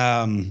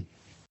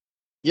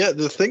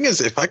 The thing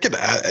is, if I could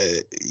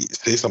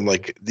say something,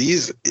 like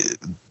these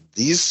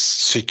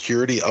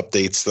security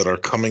updates that are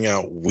coming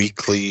out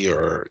weekly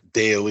or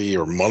daily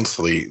or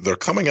monthly, they're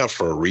coming out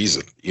for a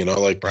reason,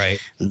 right.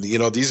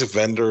 These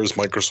vendors,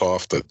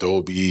 Microsoft,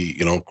 Adobe,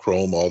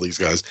 Chrome, all these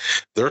guys,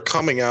 they're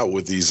coming out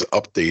with these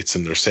updates,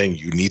 and they're saying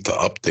you need to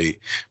update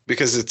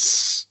because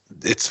it's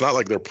not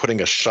like they're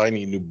putting a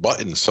shiny new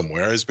button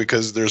somewhere. It's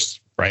because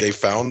they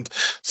found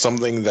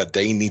something that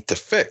they need to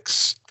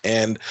fix.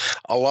 And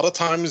a lot of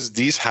times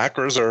these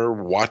hackers are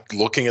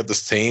looking at the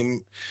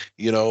same,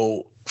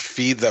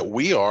 feed that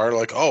we are,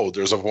 like, oh,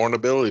 there's a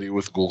vulnerability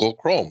with Google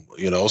Chrome,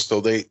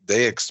 so they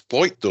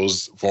exploit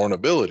those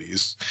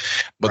vulnerabilities.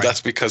 But right.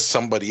 That's because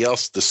somebody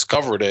else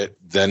discovered it,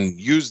 then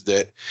used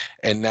it,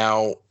 and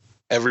now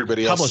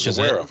everybody else is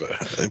aware of it.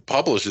 It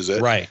publishes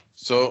it. Right.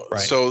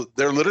 So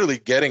they're literally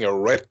getting a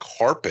red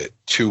carpet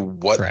to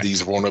what Correct.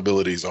 these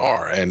vulnerabilities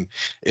are. And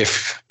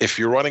if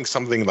you're running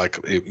something like,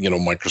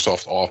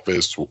 Microsoft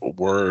Office,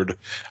 Word,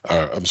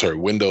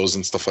 Windows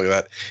and stuff like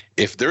that,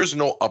 if there's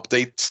no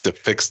updates to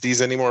fix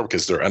these anymore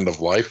because they're end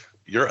of life,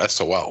 you're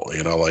SOL.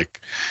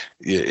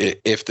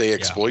 If they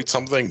exploit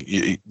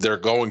something, they're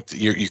going to,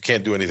 you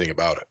can't do anything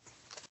about it.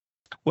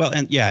 Well,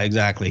 and yeah,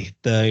 exactly.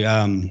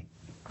 I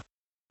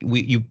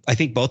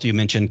think both of you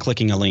mentioned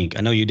clicking a link.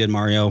 I know you did,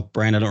 Mario.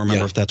 Brian, I don't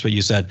remember if that's what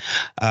you said.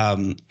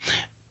 And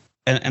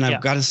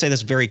I've got to say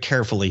this very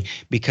carefully,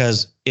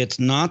 because it's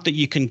not that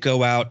you can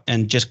go out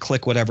and just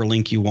click whatever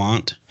link you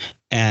want.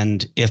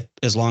 And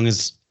as long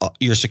as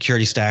your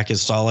security stack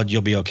is solid,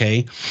 you'll be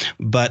okay.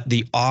 But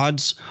the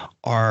odds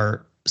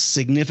are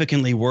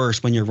significantly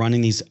worse when you're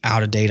running these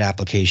out-of-date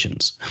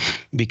applications,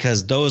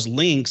 because those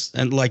links,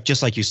 and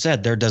just like you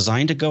said, they're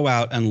designed to go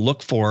out and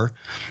look for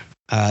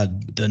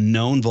the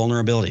known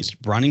vulnerabilities,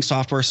 running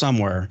software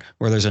somewhere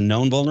where there's a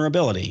known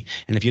vulnerability.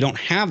 And if you don't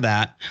have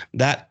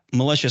that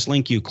malicious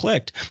link you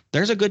clicked,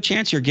 there's a good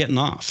chance you're getting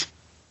off.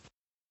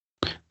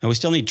 And we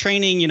still need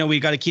training. We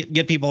got to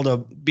get people to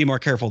be more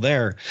careful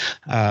there.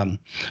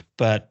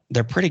 But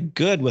they're pretty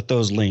good with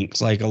those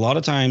links. Like a lot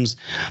of times,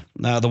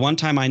 the one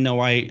time I know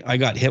I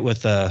got hit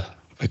with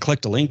I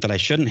clicked a link that I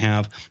shouldn't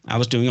have. I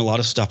was doing a lot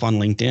of stuff on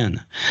LinkedIn,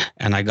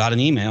 and I got an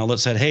email that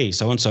said, "Hey,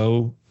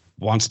 so-and-so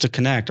wants to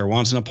connect or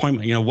wants an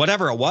appointment,"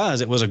 whatever it was.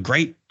 It was a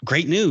great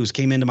news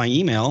came into my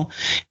email,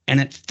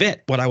 and it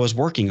fit what I was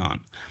working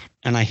on.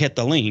 And I hit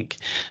the link,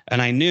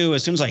 and I knew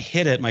as soon as I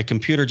hit it, my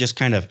computer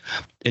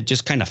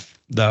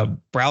the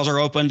browser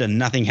opened and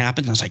nothing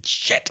happened. And I was like,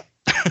 shit,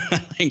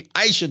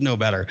 I should know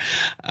better.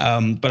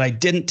 But I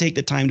didn't take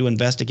the time to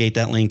investigate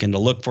that link and to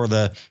look for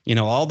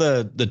all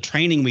the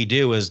training we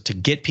do is to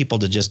get people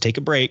to just take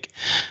a break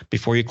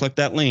before you click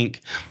that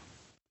link.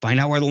 Find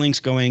out where the link's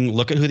going.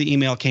 Look at who the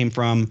email came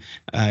from.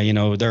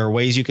 There are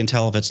ways you can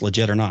tell if it's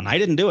legit or not. And I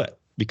didn't do it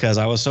because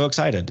I was so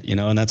excited,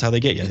 and that's how they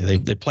get you.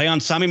 They play on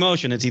some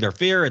emotion. It's either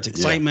fear, it's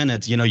excitement,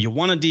 it's, you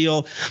want a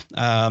deal,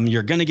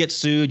 you're going to get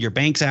sued, your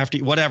bank's after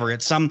you, whatever.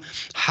 It's some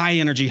high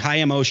energy, high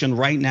emotion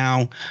right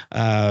now,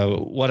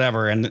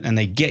 whatever, and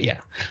they get you.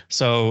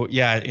 So,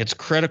 yeah, it's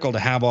critical to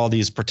have all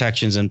these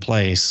protections in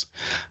place,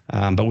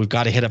 but we've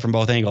got to hit it from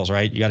both angles,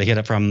 right? You got to hit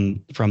it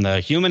from the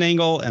human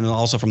angle and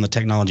also from the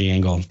technology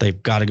angle.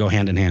 They've got to go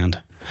hand in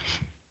hand.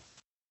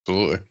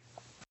 Absolutely.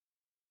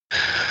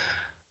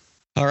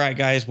 All right,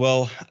 guys.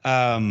 Well,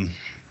 I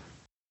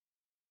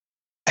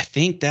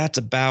think that's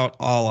about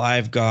all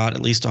I've got,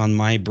 at least on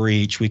my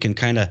breach. We can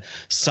kind of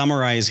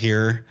summarize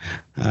here,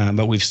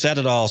 but we've said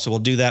it all, so we'll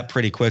do that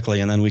pretty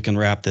quickly, and then we can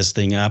wrap this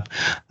thing up.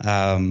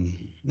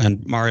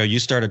 And Mario, you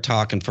started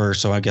talking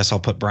first, so I guess I'll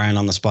put Brian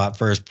on the spot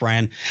first.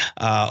 Brian,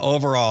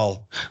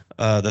 overall,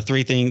 the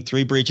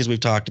three breaches we've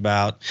talked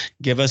about.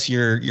 Give us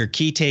your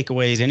key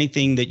takeaways,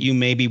 anything that you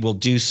maybe will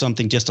do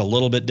something just a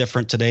little bit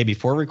different today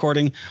before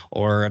recording,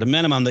 or at a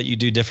minimum that you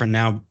do different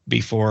now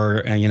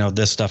before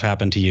this stuff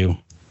happened to you.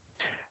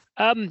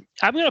 I'm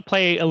going to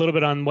play a little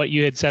bit on what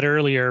you had said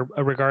earlier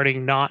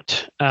regarding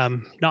not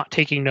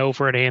taking no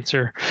for an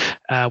answer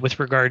with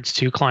regards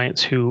to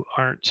clients who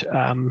aren't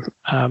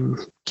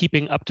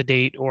keeping up to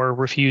date or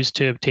refuse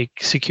to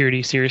take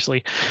security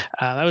seriously.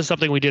 That was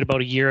something we did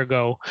about a year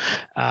ago.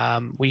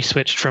 We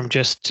switched from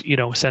just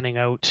sending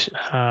out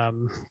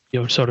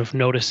sort of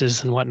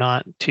notices and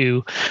whatnot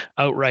to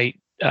outright.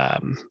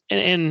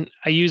 And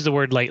I use the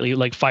word lightly,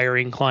 like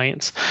firing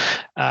clients.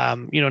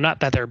 Not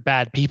that they're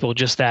bad people,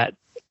 just that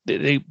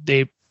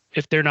they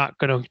if they're not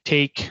going to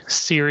take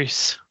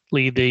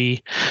seriously the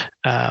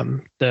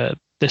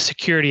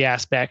security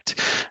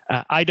aspect,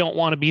 I don't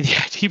want to be the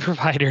IT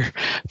provider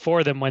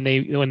for them when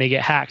they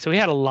get hacked. So we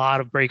had a lot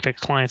of break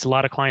fix clients, a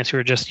lot of clients who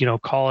are just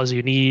call as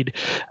you need,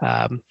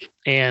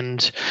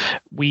 and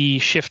we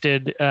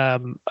shifted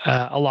a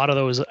lot of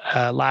those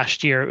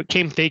last year.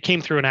 They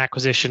came through an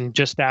acquisition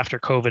just after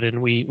COVID,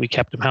 and we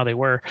kept them how they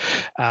were,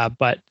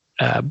 but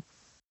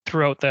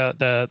throughout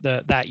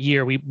that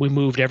year, we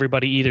moved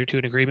everybody either to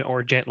an agreement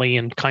or gently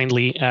and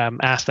kindly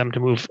asked them to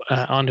move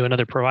on to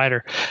another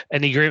provider.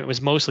 And the agreement was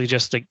mostly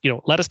just like,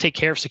 let us take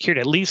care of security.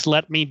 At least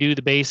let me do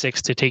the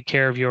basics to take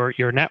care of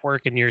your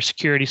network and your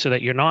security so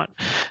that you're not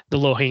the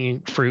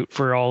low-hanging fruit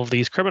for all of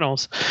these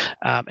criminals.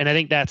 And I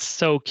think that's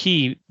so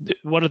key.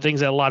 One of the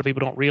things that a lot of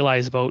people don't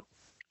realize about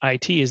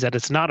IT is that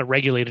it's not a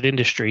regulated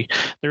industry.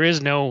 There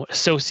is no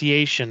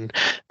association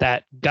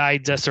that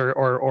guides us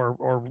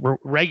or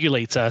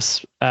regulates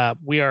us.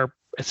 We are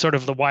sort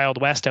of the Wild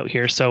West out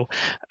here. So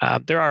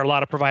there are a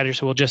lot of providers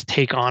who will just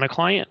take on a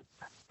client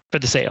for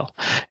the sale,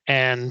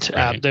 and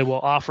they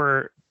will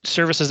offer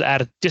services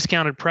at a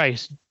discounted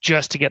price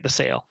just to get the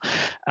sale.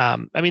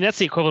 I mean, that's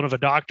the equivalent of a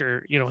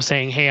doctor,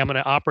 saying, hey, I'm going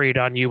to operate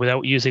on you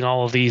without using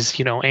all of these,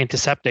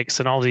 antiseptics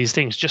and all of these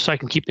things, just so I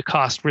can keep the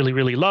cost really,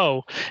 really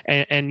low.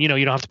 And you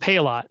don't have to pay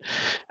a lot.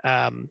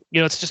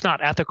 It's just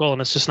not ethical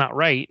and it's just not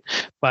right,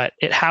 but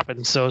it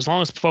happens. So as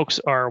long as folks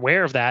are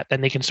aware of that,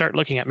 then they can start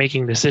looking at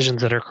making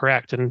decisions that are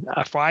correct. And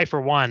I,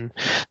 for one,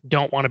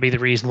 don't want to be the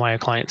reason why a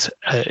client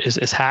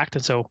is hacked.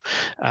 And so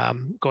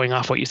going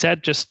off what you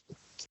said, just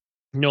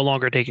no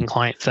longer taking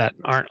clients that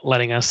aren't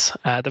letting us,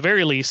 at the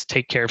very least,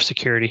 take care of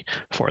security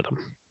for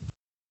them.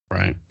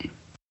 Right.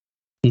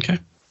 Okay.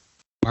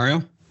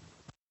 Mario?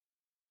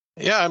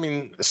 Yeah, I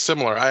mean,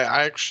 similar.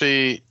 I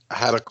actually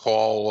had a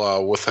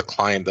call with a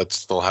client that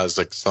still has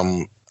like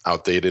some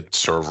outdated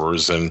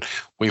servers, and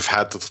we've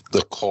had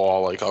the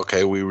call like,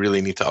 okay, we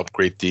really need to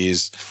upgrade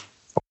these.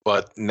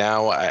 But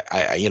now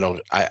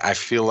I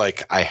feel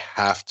like I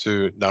have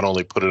to not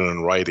only put it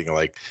in writing,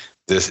 like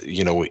this,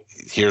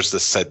 here's the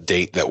set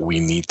date that we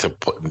need to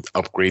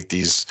upgrade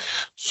these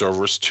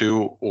servers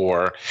to,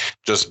 or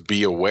just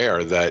be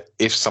aware that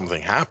if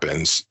something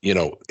happens,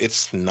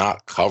 it's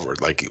not covered.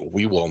 Like,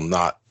 we will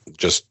not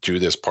just do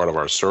this part of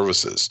our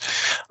services.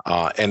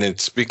 And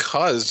it's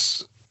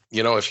because,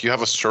 if you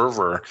have a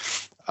server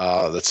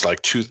that's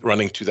like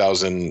running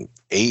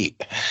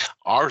 2008,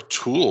 our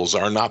tools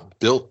are not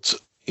built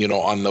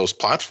on those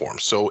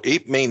platforms. So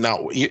it may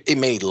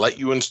let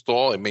you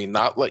install, it may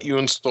not let you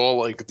install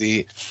like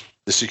the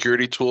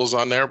security tools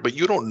on there, but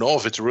you don't know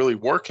if it's really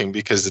working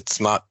because it's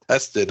not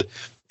tested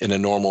on a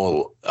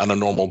normal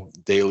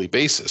daily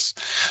basis.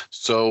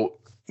 So,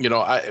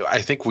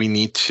 I think we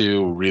need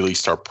to really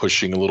start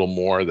pushing a little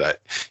more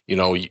that,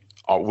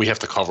 we have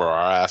to cover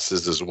our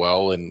asses as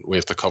well, and we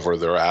have to cover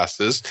their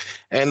asses.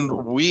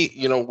 And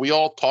we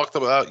all talked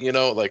about,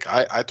 like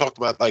I talked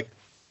about, like,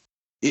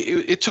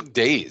 it took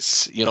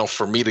days,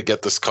 for me to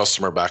get this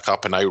customer back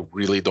up, and I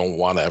really don't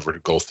want to ever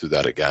go through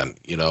that again,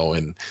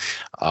 and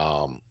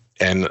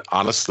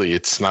honestly,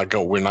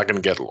 we're not going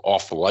to get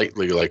off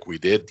lightly like we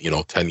did,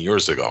 10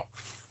 years ago.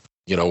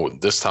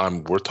 This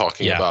time we're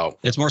talking about,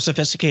 it's more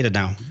sophisticated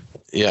now.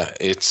 Yeah,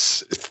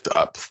 it's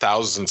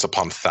thousands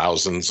upon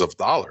thousands of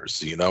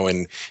dollars,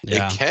 and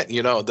it can't,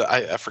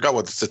 I forgot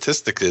what the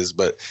statistic is,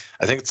 but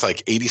I think it's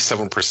like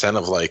 87%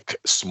 of like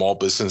small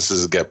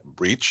businesses get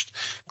breached,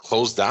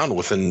 closed down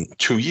within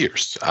 2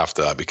 years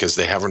after that, because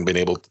they haven't been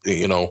able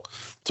to,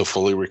 to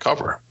fully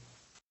recover.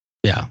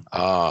 Yeah.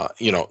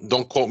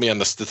 Don't quote me on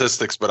the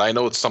statistics, but I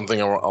know it's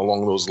something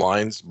along those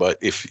lines. But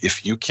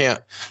if you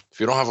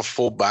don't have a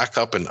full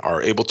backup and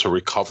are able to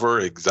recover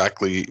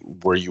exactly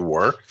where you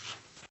were,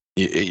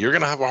 you're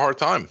going to have a hard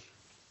time.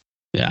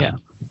 Yeah.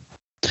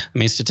 I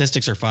mean,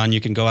 statistics are fun.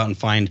 You can go out and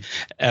find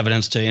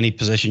evidence to any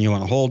position you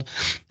want to hold.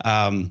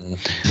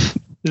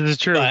 This is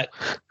true. But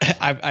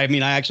I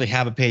actually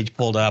have a page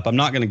pulled up. I'm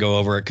not going to go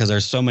over it because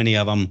there's so many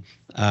of them.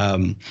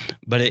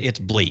 But it's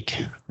bleak,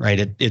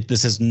 right?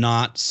 This is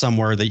not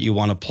somewhere that you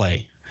want to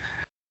play.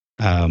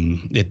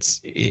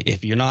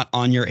 If you're not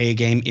on your A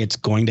game, it's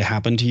going to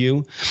happen to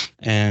you.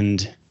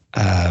 And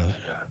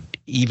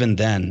even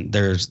then,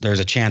 there's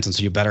a chance, and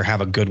so you better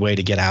have a good way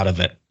to get out of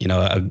it.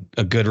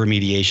 A good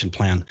remediation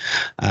plan.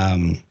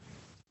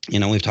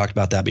 We've talked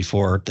about that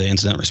before, the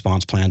incident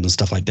response plans and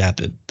stuff like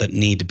that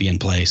need to be in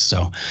place.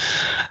 So,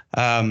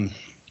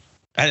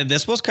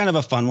 this was kind of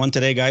a fun one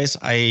today, guys.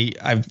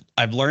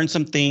 I've learned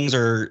some things,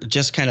 or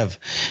just kind of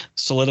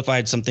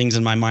solidified some things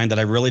in my mind that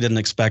I really didn't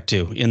expect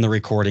to in the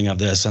recording of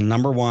this. And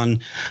number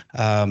one,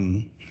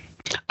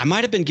 I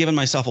might have been giving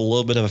myself a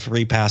little bit of a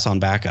free pass on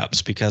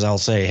backups, because I'll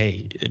say,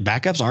 hey,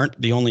 backups aren't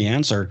the only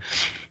answer.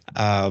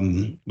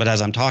 But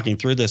as I'm talking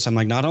through this, I'm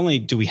like, not only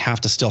do we have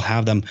to still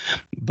have them,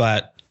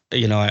 but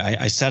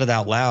I said it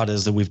out loud,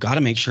 is that we've got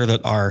to make sure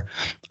that our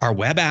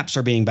web apps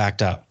are being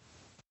backed up.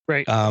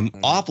 Right.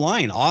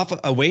 Offline,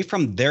 away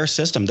from their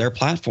system, their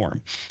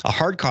platform, a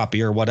hard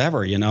copy or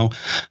whatever,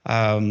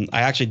 I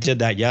actually did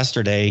that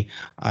yesterday.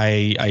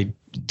 I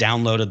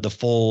downloaded the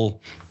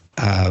full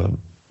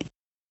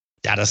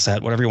data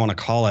set, whatever you want to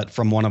call it,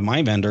 from one of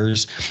my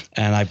vendors,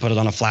 and I put it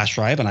on a flash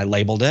drive and I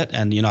labeled it,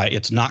 and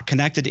it's not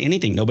connected to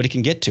anything. Nobody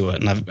can get to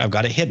it, and I've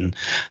got it hidden.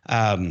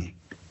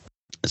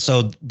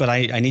 But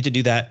I need to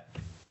do that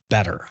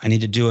better. I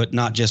need to do it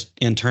not just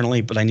internally,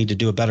 but I need to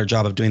do a better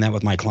job of doing that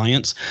with my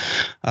clients.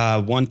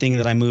 One thing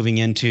that I'm moving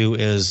into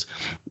is,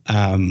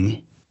 I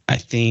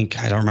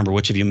don't remember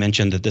which of you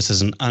mentioned that this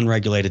is an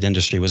unregulated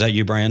industry. Was that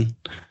you, Brian?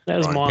 That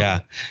was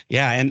Mom.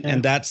 Yeah.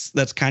 And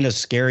that's kind of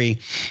scary,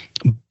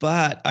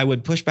 but I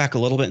would push back a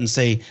little bit and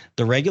say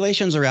the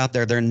regulations are out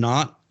there. They're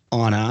not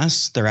on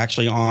us. They're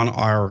actually on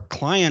our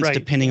clients, right,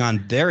 depending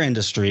on their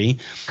industry.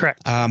 Correct.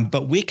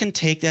 But we can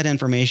take that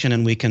information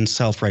and we can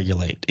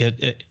self-regulate.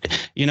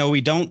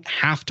 We don't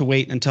have to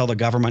wait until the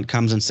government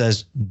comes and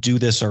says, do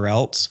this or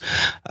else.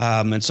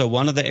 And so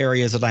one of the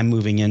areas that I'm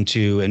moving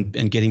into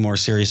and getting more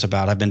serious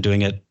about, I've been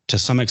doing it to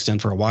some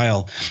extent for a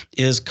while,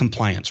 is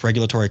compliance,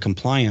 regulatory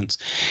compliance.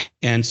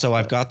 And so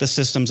I've got the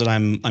systems that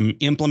I'm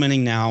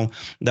implementing now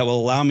that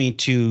will allow me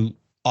to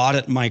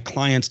audit my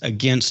clients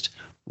against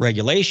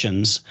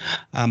regulations.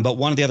 But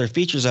one of the other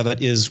features of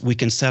it is we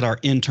can set our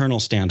internal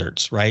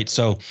standards, right?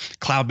 So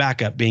cloud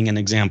backup being an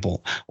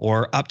example,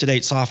 or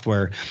up-to-date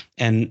software.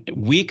 And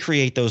we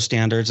create those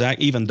standards.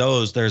 Even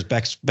those, there's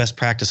best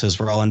practices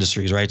for all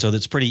industries, right? So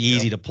it's pretty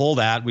easy to pull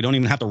that. We don't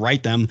even have to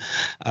write them.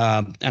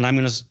 And I'm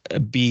going to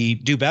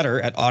do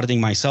better at auditing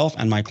myself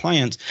and my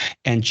clients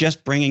and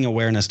just bringing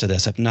awareness to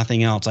this. If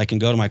nothing else, I can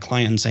go to my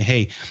client and say,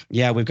 hey,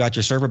 yeah, we've got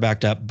your server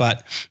backed up,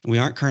 but we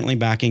aren't currently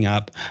backing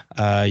up,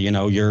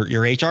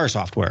 your HR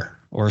software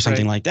or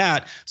something like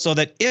that, so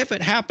that if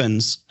it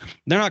happens,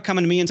 they're not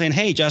coming to me and saying,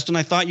 hey, Justin,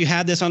 I thought you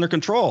had this under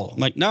control. I'm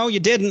like, no, you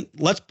didn't.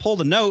 Let's pull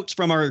the notes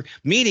from our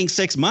meeting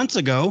 6 months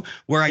ago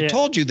where I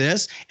told you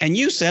this and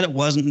you said it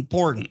wasn't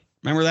important.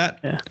 Remember that?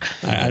 Yeah.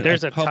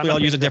 Hopefully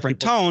I'll use a different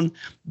tone,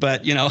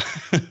 but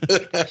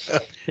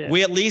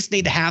we at least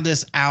need to have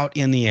this out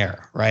in the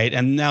air, right?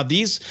 And now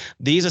these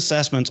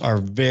assessments are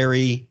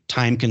very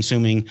time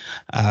consuming.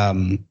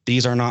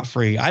 These are not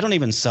free. I don't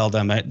even sell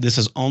them. This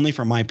is only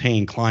for my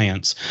paying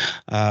clients.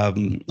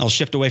 I'll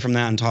shift away from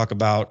that and talk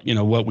about,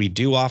 what we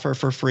do offer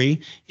for free.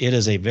 It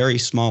is a very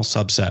small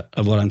subset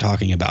of what I'm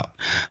talking about.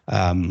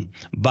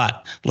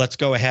 But let's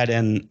go ahead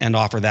and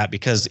offer that,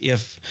 because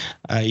if,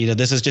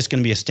 this is just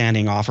going to be a standing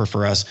offer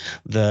for us.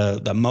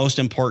 The most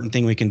important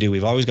thing we can do,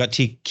 we've always got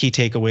key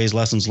takeaways,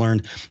 lessons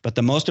learned, but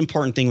the most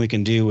important thing we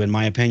can do, in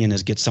my opinion,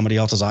 is get somebody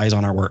else's eyes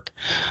on our work.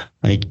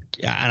 And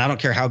I don't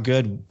care how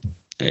good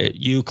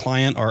you,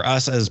 client, or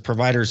us as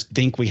providers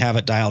think we have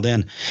it dialed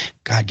in.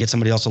 God, get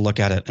somebody else to look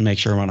at it and make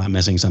sure we're not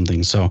missing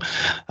something. So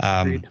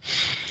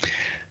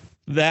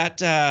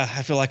that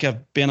I feel like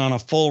I've been on a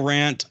full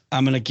rant.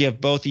 I'm going to give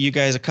both of you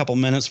guys a couple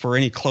minutes for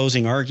any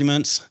closing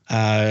arguments,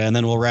 and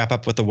then we'll wrap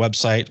up with the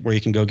website where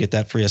you can go get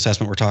that free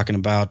assessment we're talking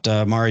about.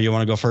 Mario, you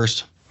want to go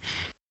first?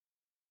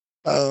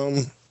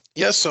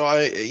 Yeah. So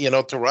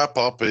to wrap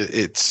up,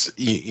 it's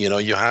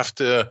you have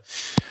to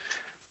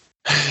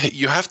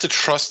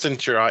trust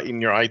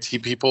in your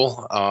IT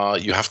people.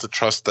 You have to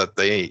trust that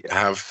they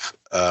have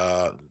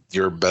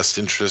your best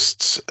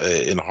interests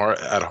at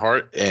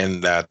heart,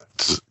 and that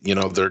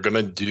they're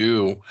gonna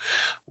do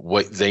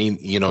what they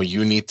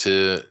you need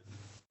to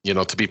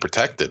to be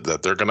protected.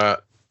 That they're gonna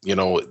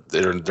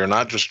they're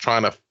not just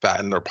trying to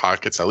fatten their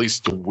pockets. At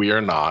least we're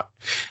not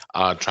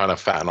trying to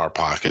fatten our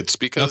pockets,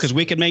 because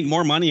we could make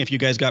more money if you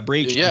guys got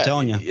breached. I'm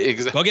telling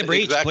you, go get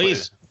breached,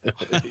 please.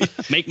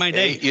 Make my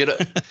day.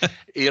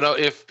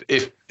 If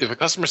a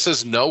customer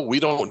says no, we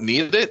don't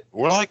need it,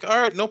 we're like,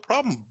 all right, no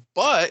problem.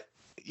 But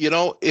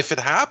if it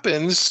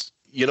happens,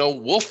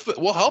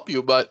 we'll help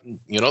you, but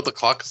the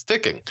clock is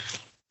ticking.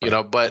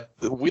 But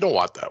we don't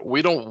want that.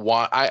 We don't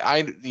want,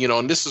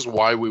 and this is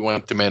why we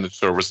went to managed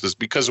services,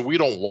 because we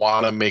don't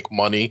want to make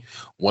money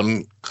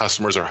when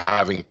customers are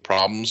having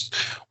problems.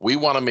 We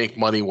want to make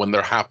money when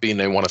they're happy and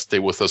they want to stay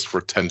with us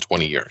for 10,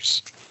 20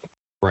 years.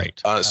 Right.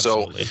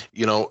 So,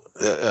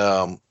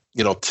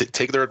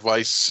 take their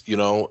advice,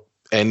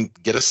 and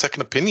get a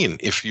second opinion.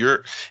 If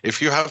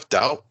you have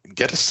doubt,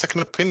 get a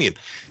second opinion.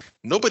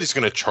 Nobody's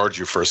going to charge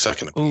you for a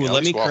second opinion.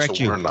 Let me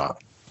correct you. We're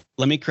not.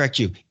 Let me correct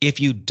you. If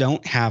you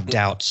don't have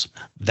doubts,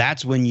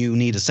 that's when you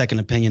need a second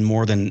opinion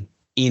more than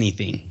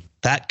anything.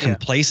 That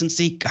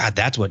complacency, God,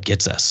 that's what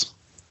gets us.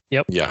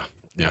 Yep. Yeah.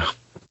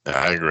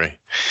 I agree.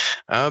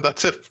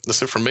 That's it.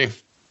 That's it from me.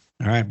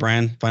 All right,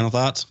 Brian, final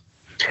thoughts?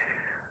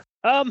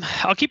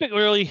 I'll keep it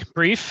really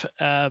brief.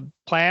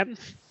 Plan.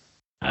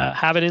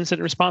 Have an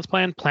incident response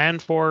plan. Plan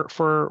for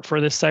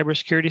this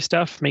cybersecurity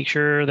stuff. Make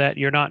sure that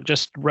you're not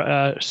just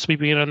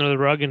sweeping it under the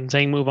rug and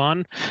saying move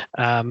on.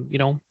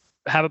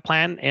 Have a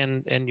plan,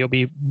 and you'll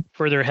be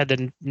further ahead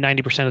than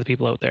 90% of the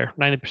people out there,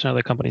 90% of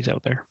the companies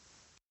out there.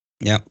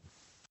 Yeah.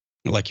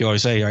 Like you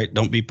always say, right?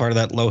 Don't be part of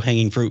that low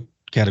hanging fruit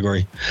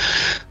category.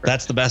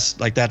 That's the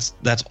best. Like that's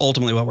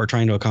ultimately what we're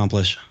trying to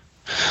accomplish.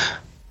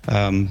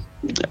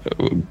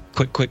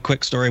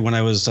 Quick story. When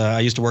I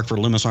used to work for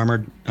Loomis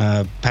Armored,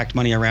 packed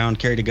money around,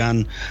 carried a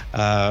gun.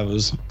 It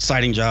was an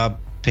exciting job,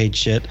 paid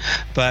shit.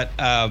 But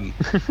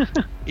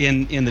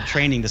in the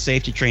training, the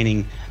safety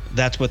training,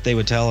 that's what they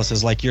would tell us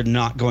is like, you're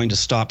not going to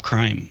stop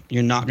crime.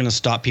 You're not going to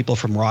stop people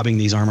from robbing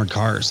these armored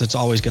cars. It's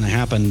always going to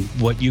happen.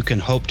 What you can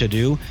hope to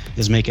do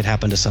is make it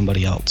happen to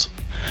somebody else.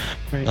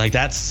 Right. Like,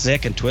 that's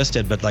sick and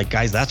twisted, but like,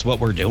 guys, that's what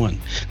we're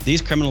doing.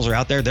 These criminals are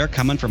out there. They're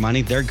coming for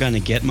money. They're going to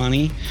get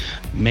money.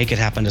 Make it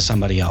happen to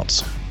somebody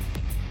else.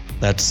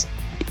 That's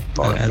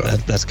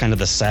kind of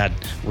the sad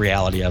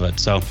reality of it.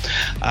 So,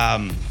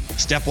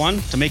 step one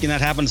to making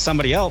that happen to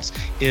somebody else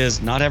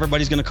is not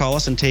everybody's going to call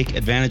us and take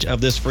advantage of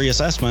this free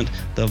assessment,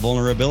 the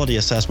vulnerability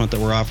assessment that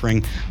we're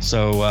offering.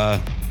 So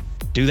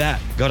do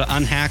that. Go to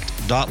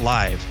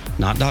unhacked.live,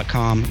 not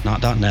 .com,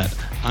 not .net,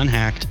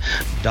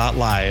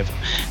 unhacked.live,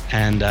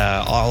 and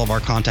all of our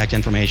contact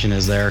information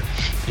is there,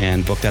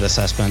 and book that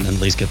assessment and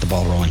at least get the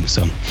ball rolling.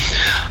 So,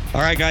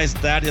 all right, guys,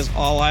 that is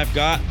all I've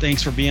got.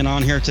 Thanks for being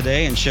on here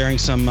today and sharing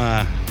some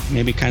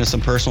maybe kind of some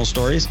personal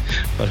stories,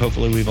 but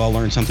hopefully we've all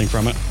learned something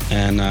from it,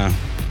 and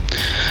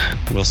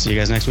we'll see you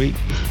guys next week.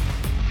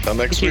 Till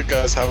next week,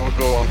 guys. Have a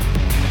good one.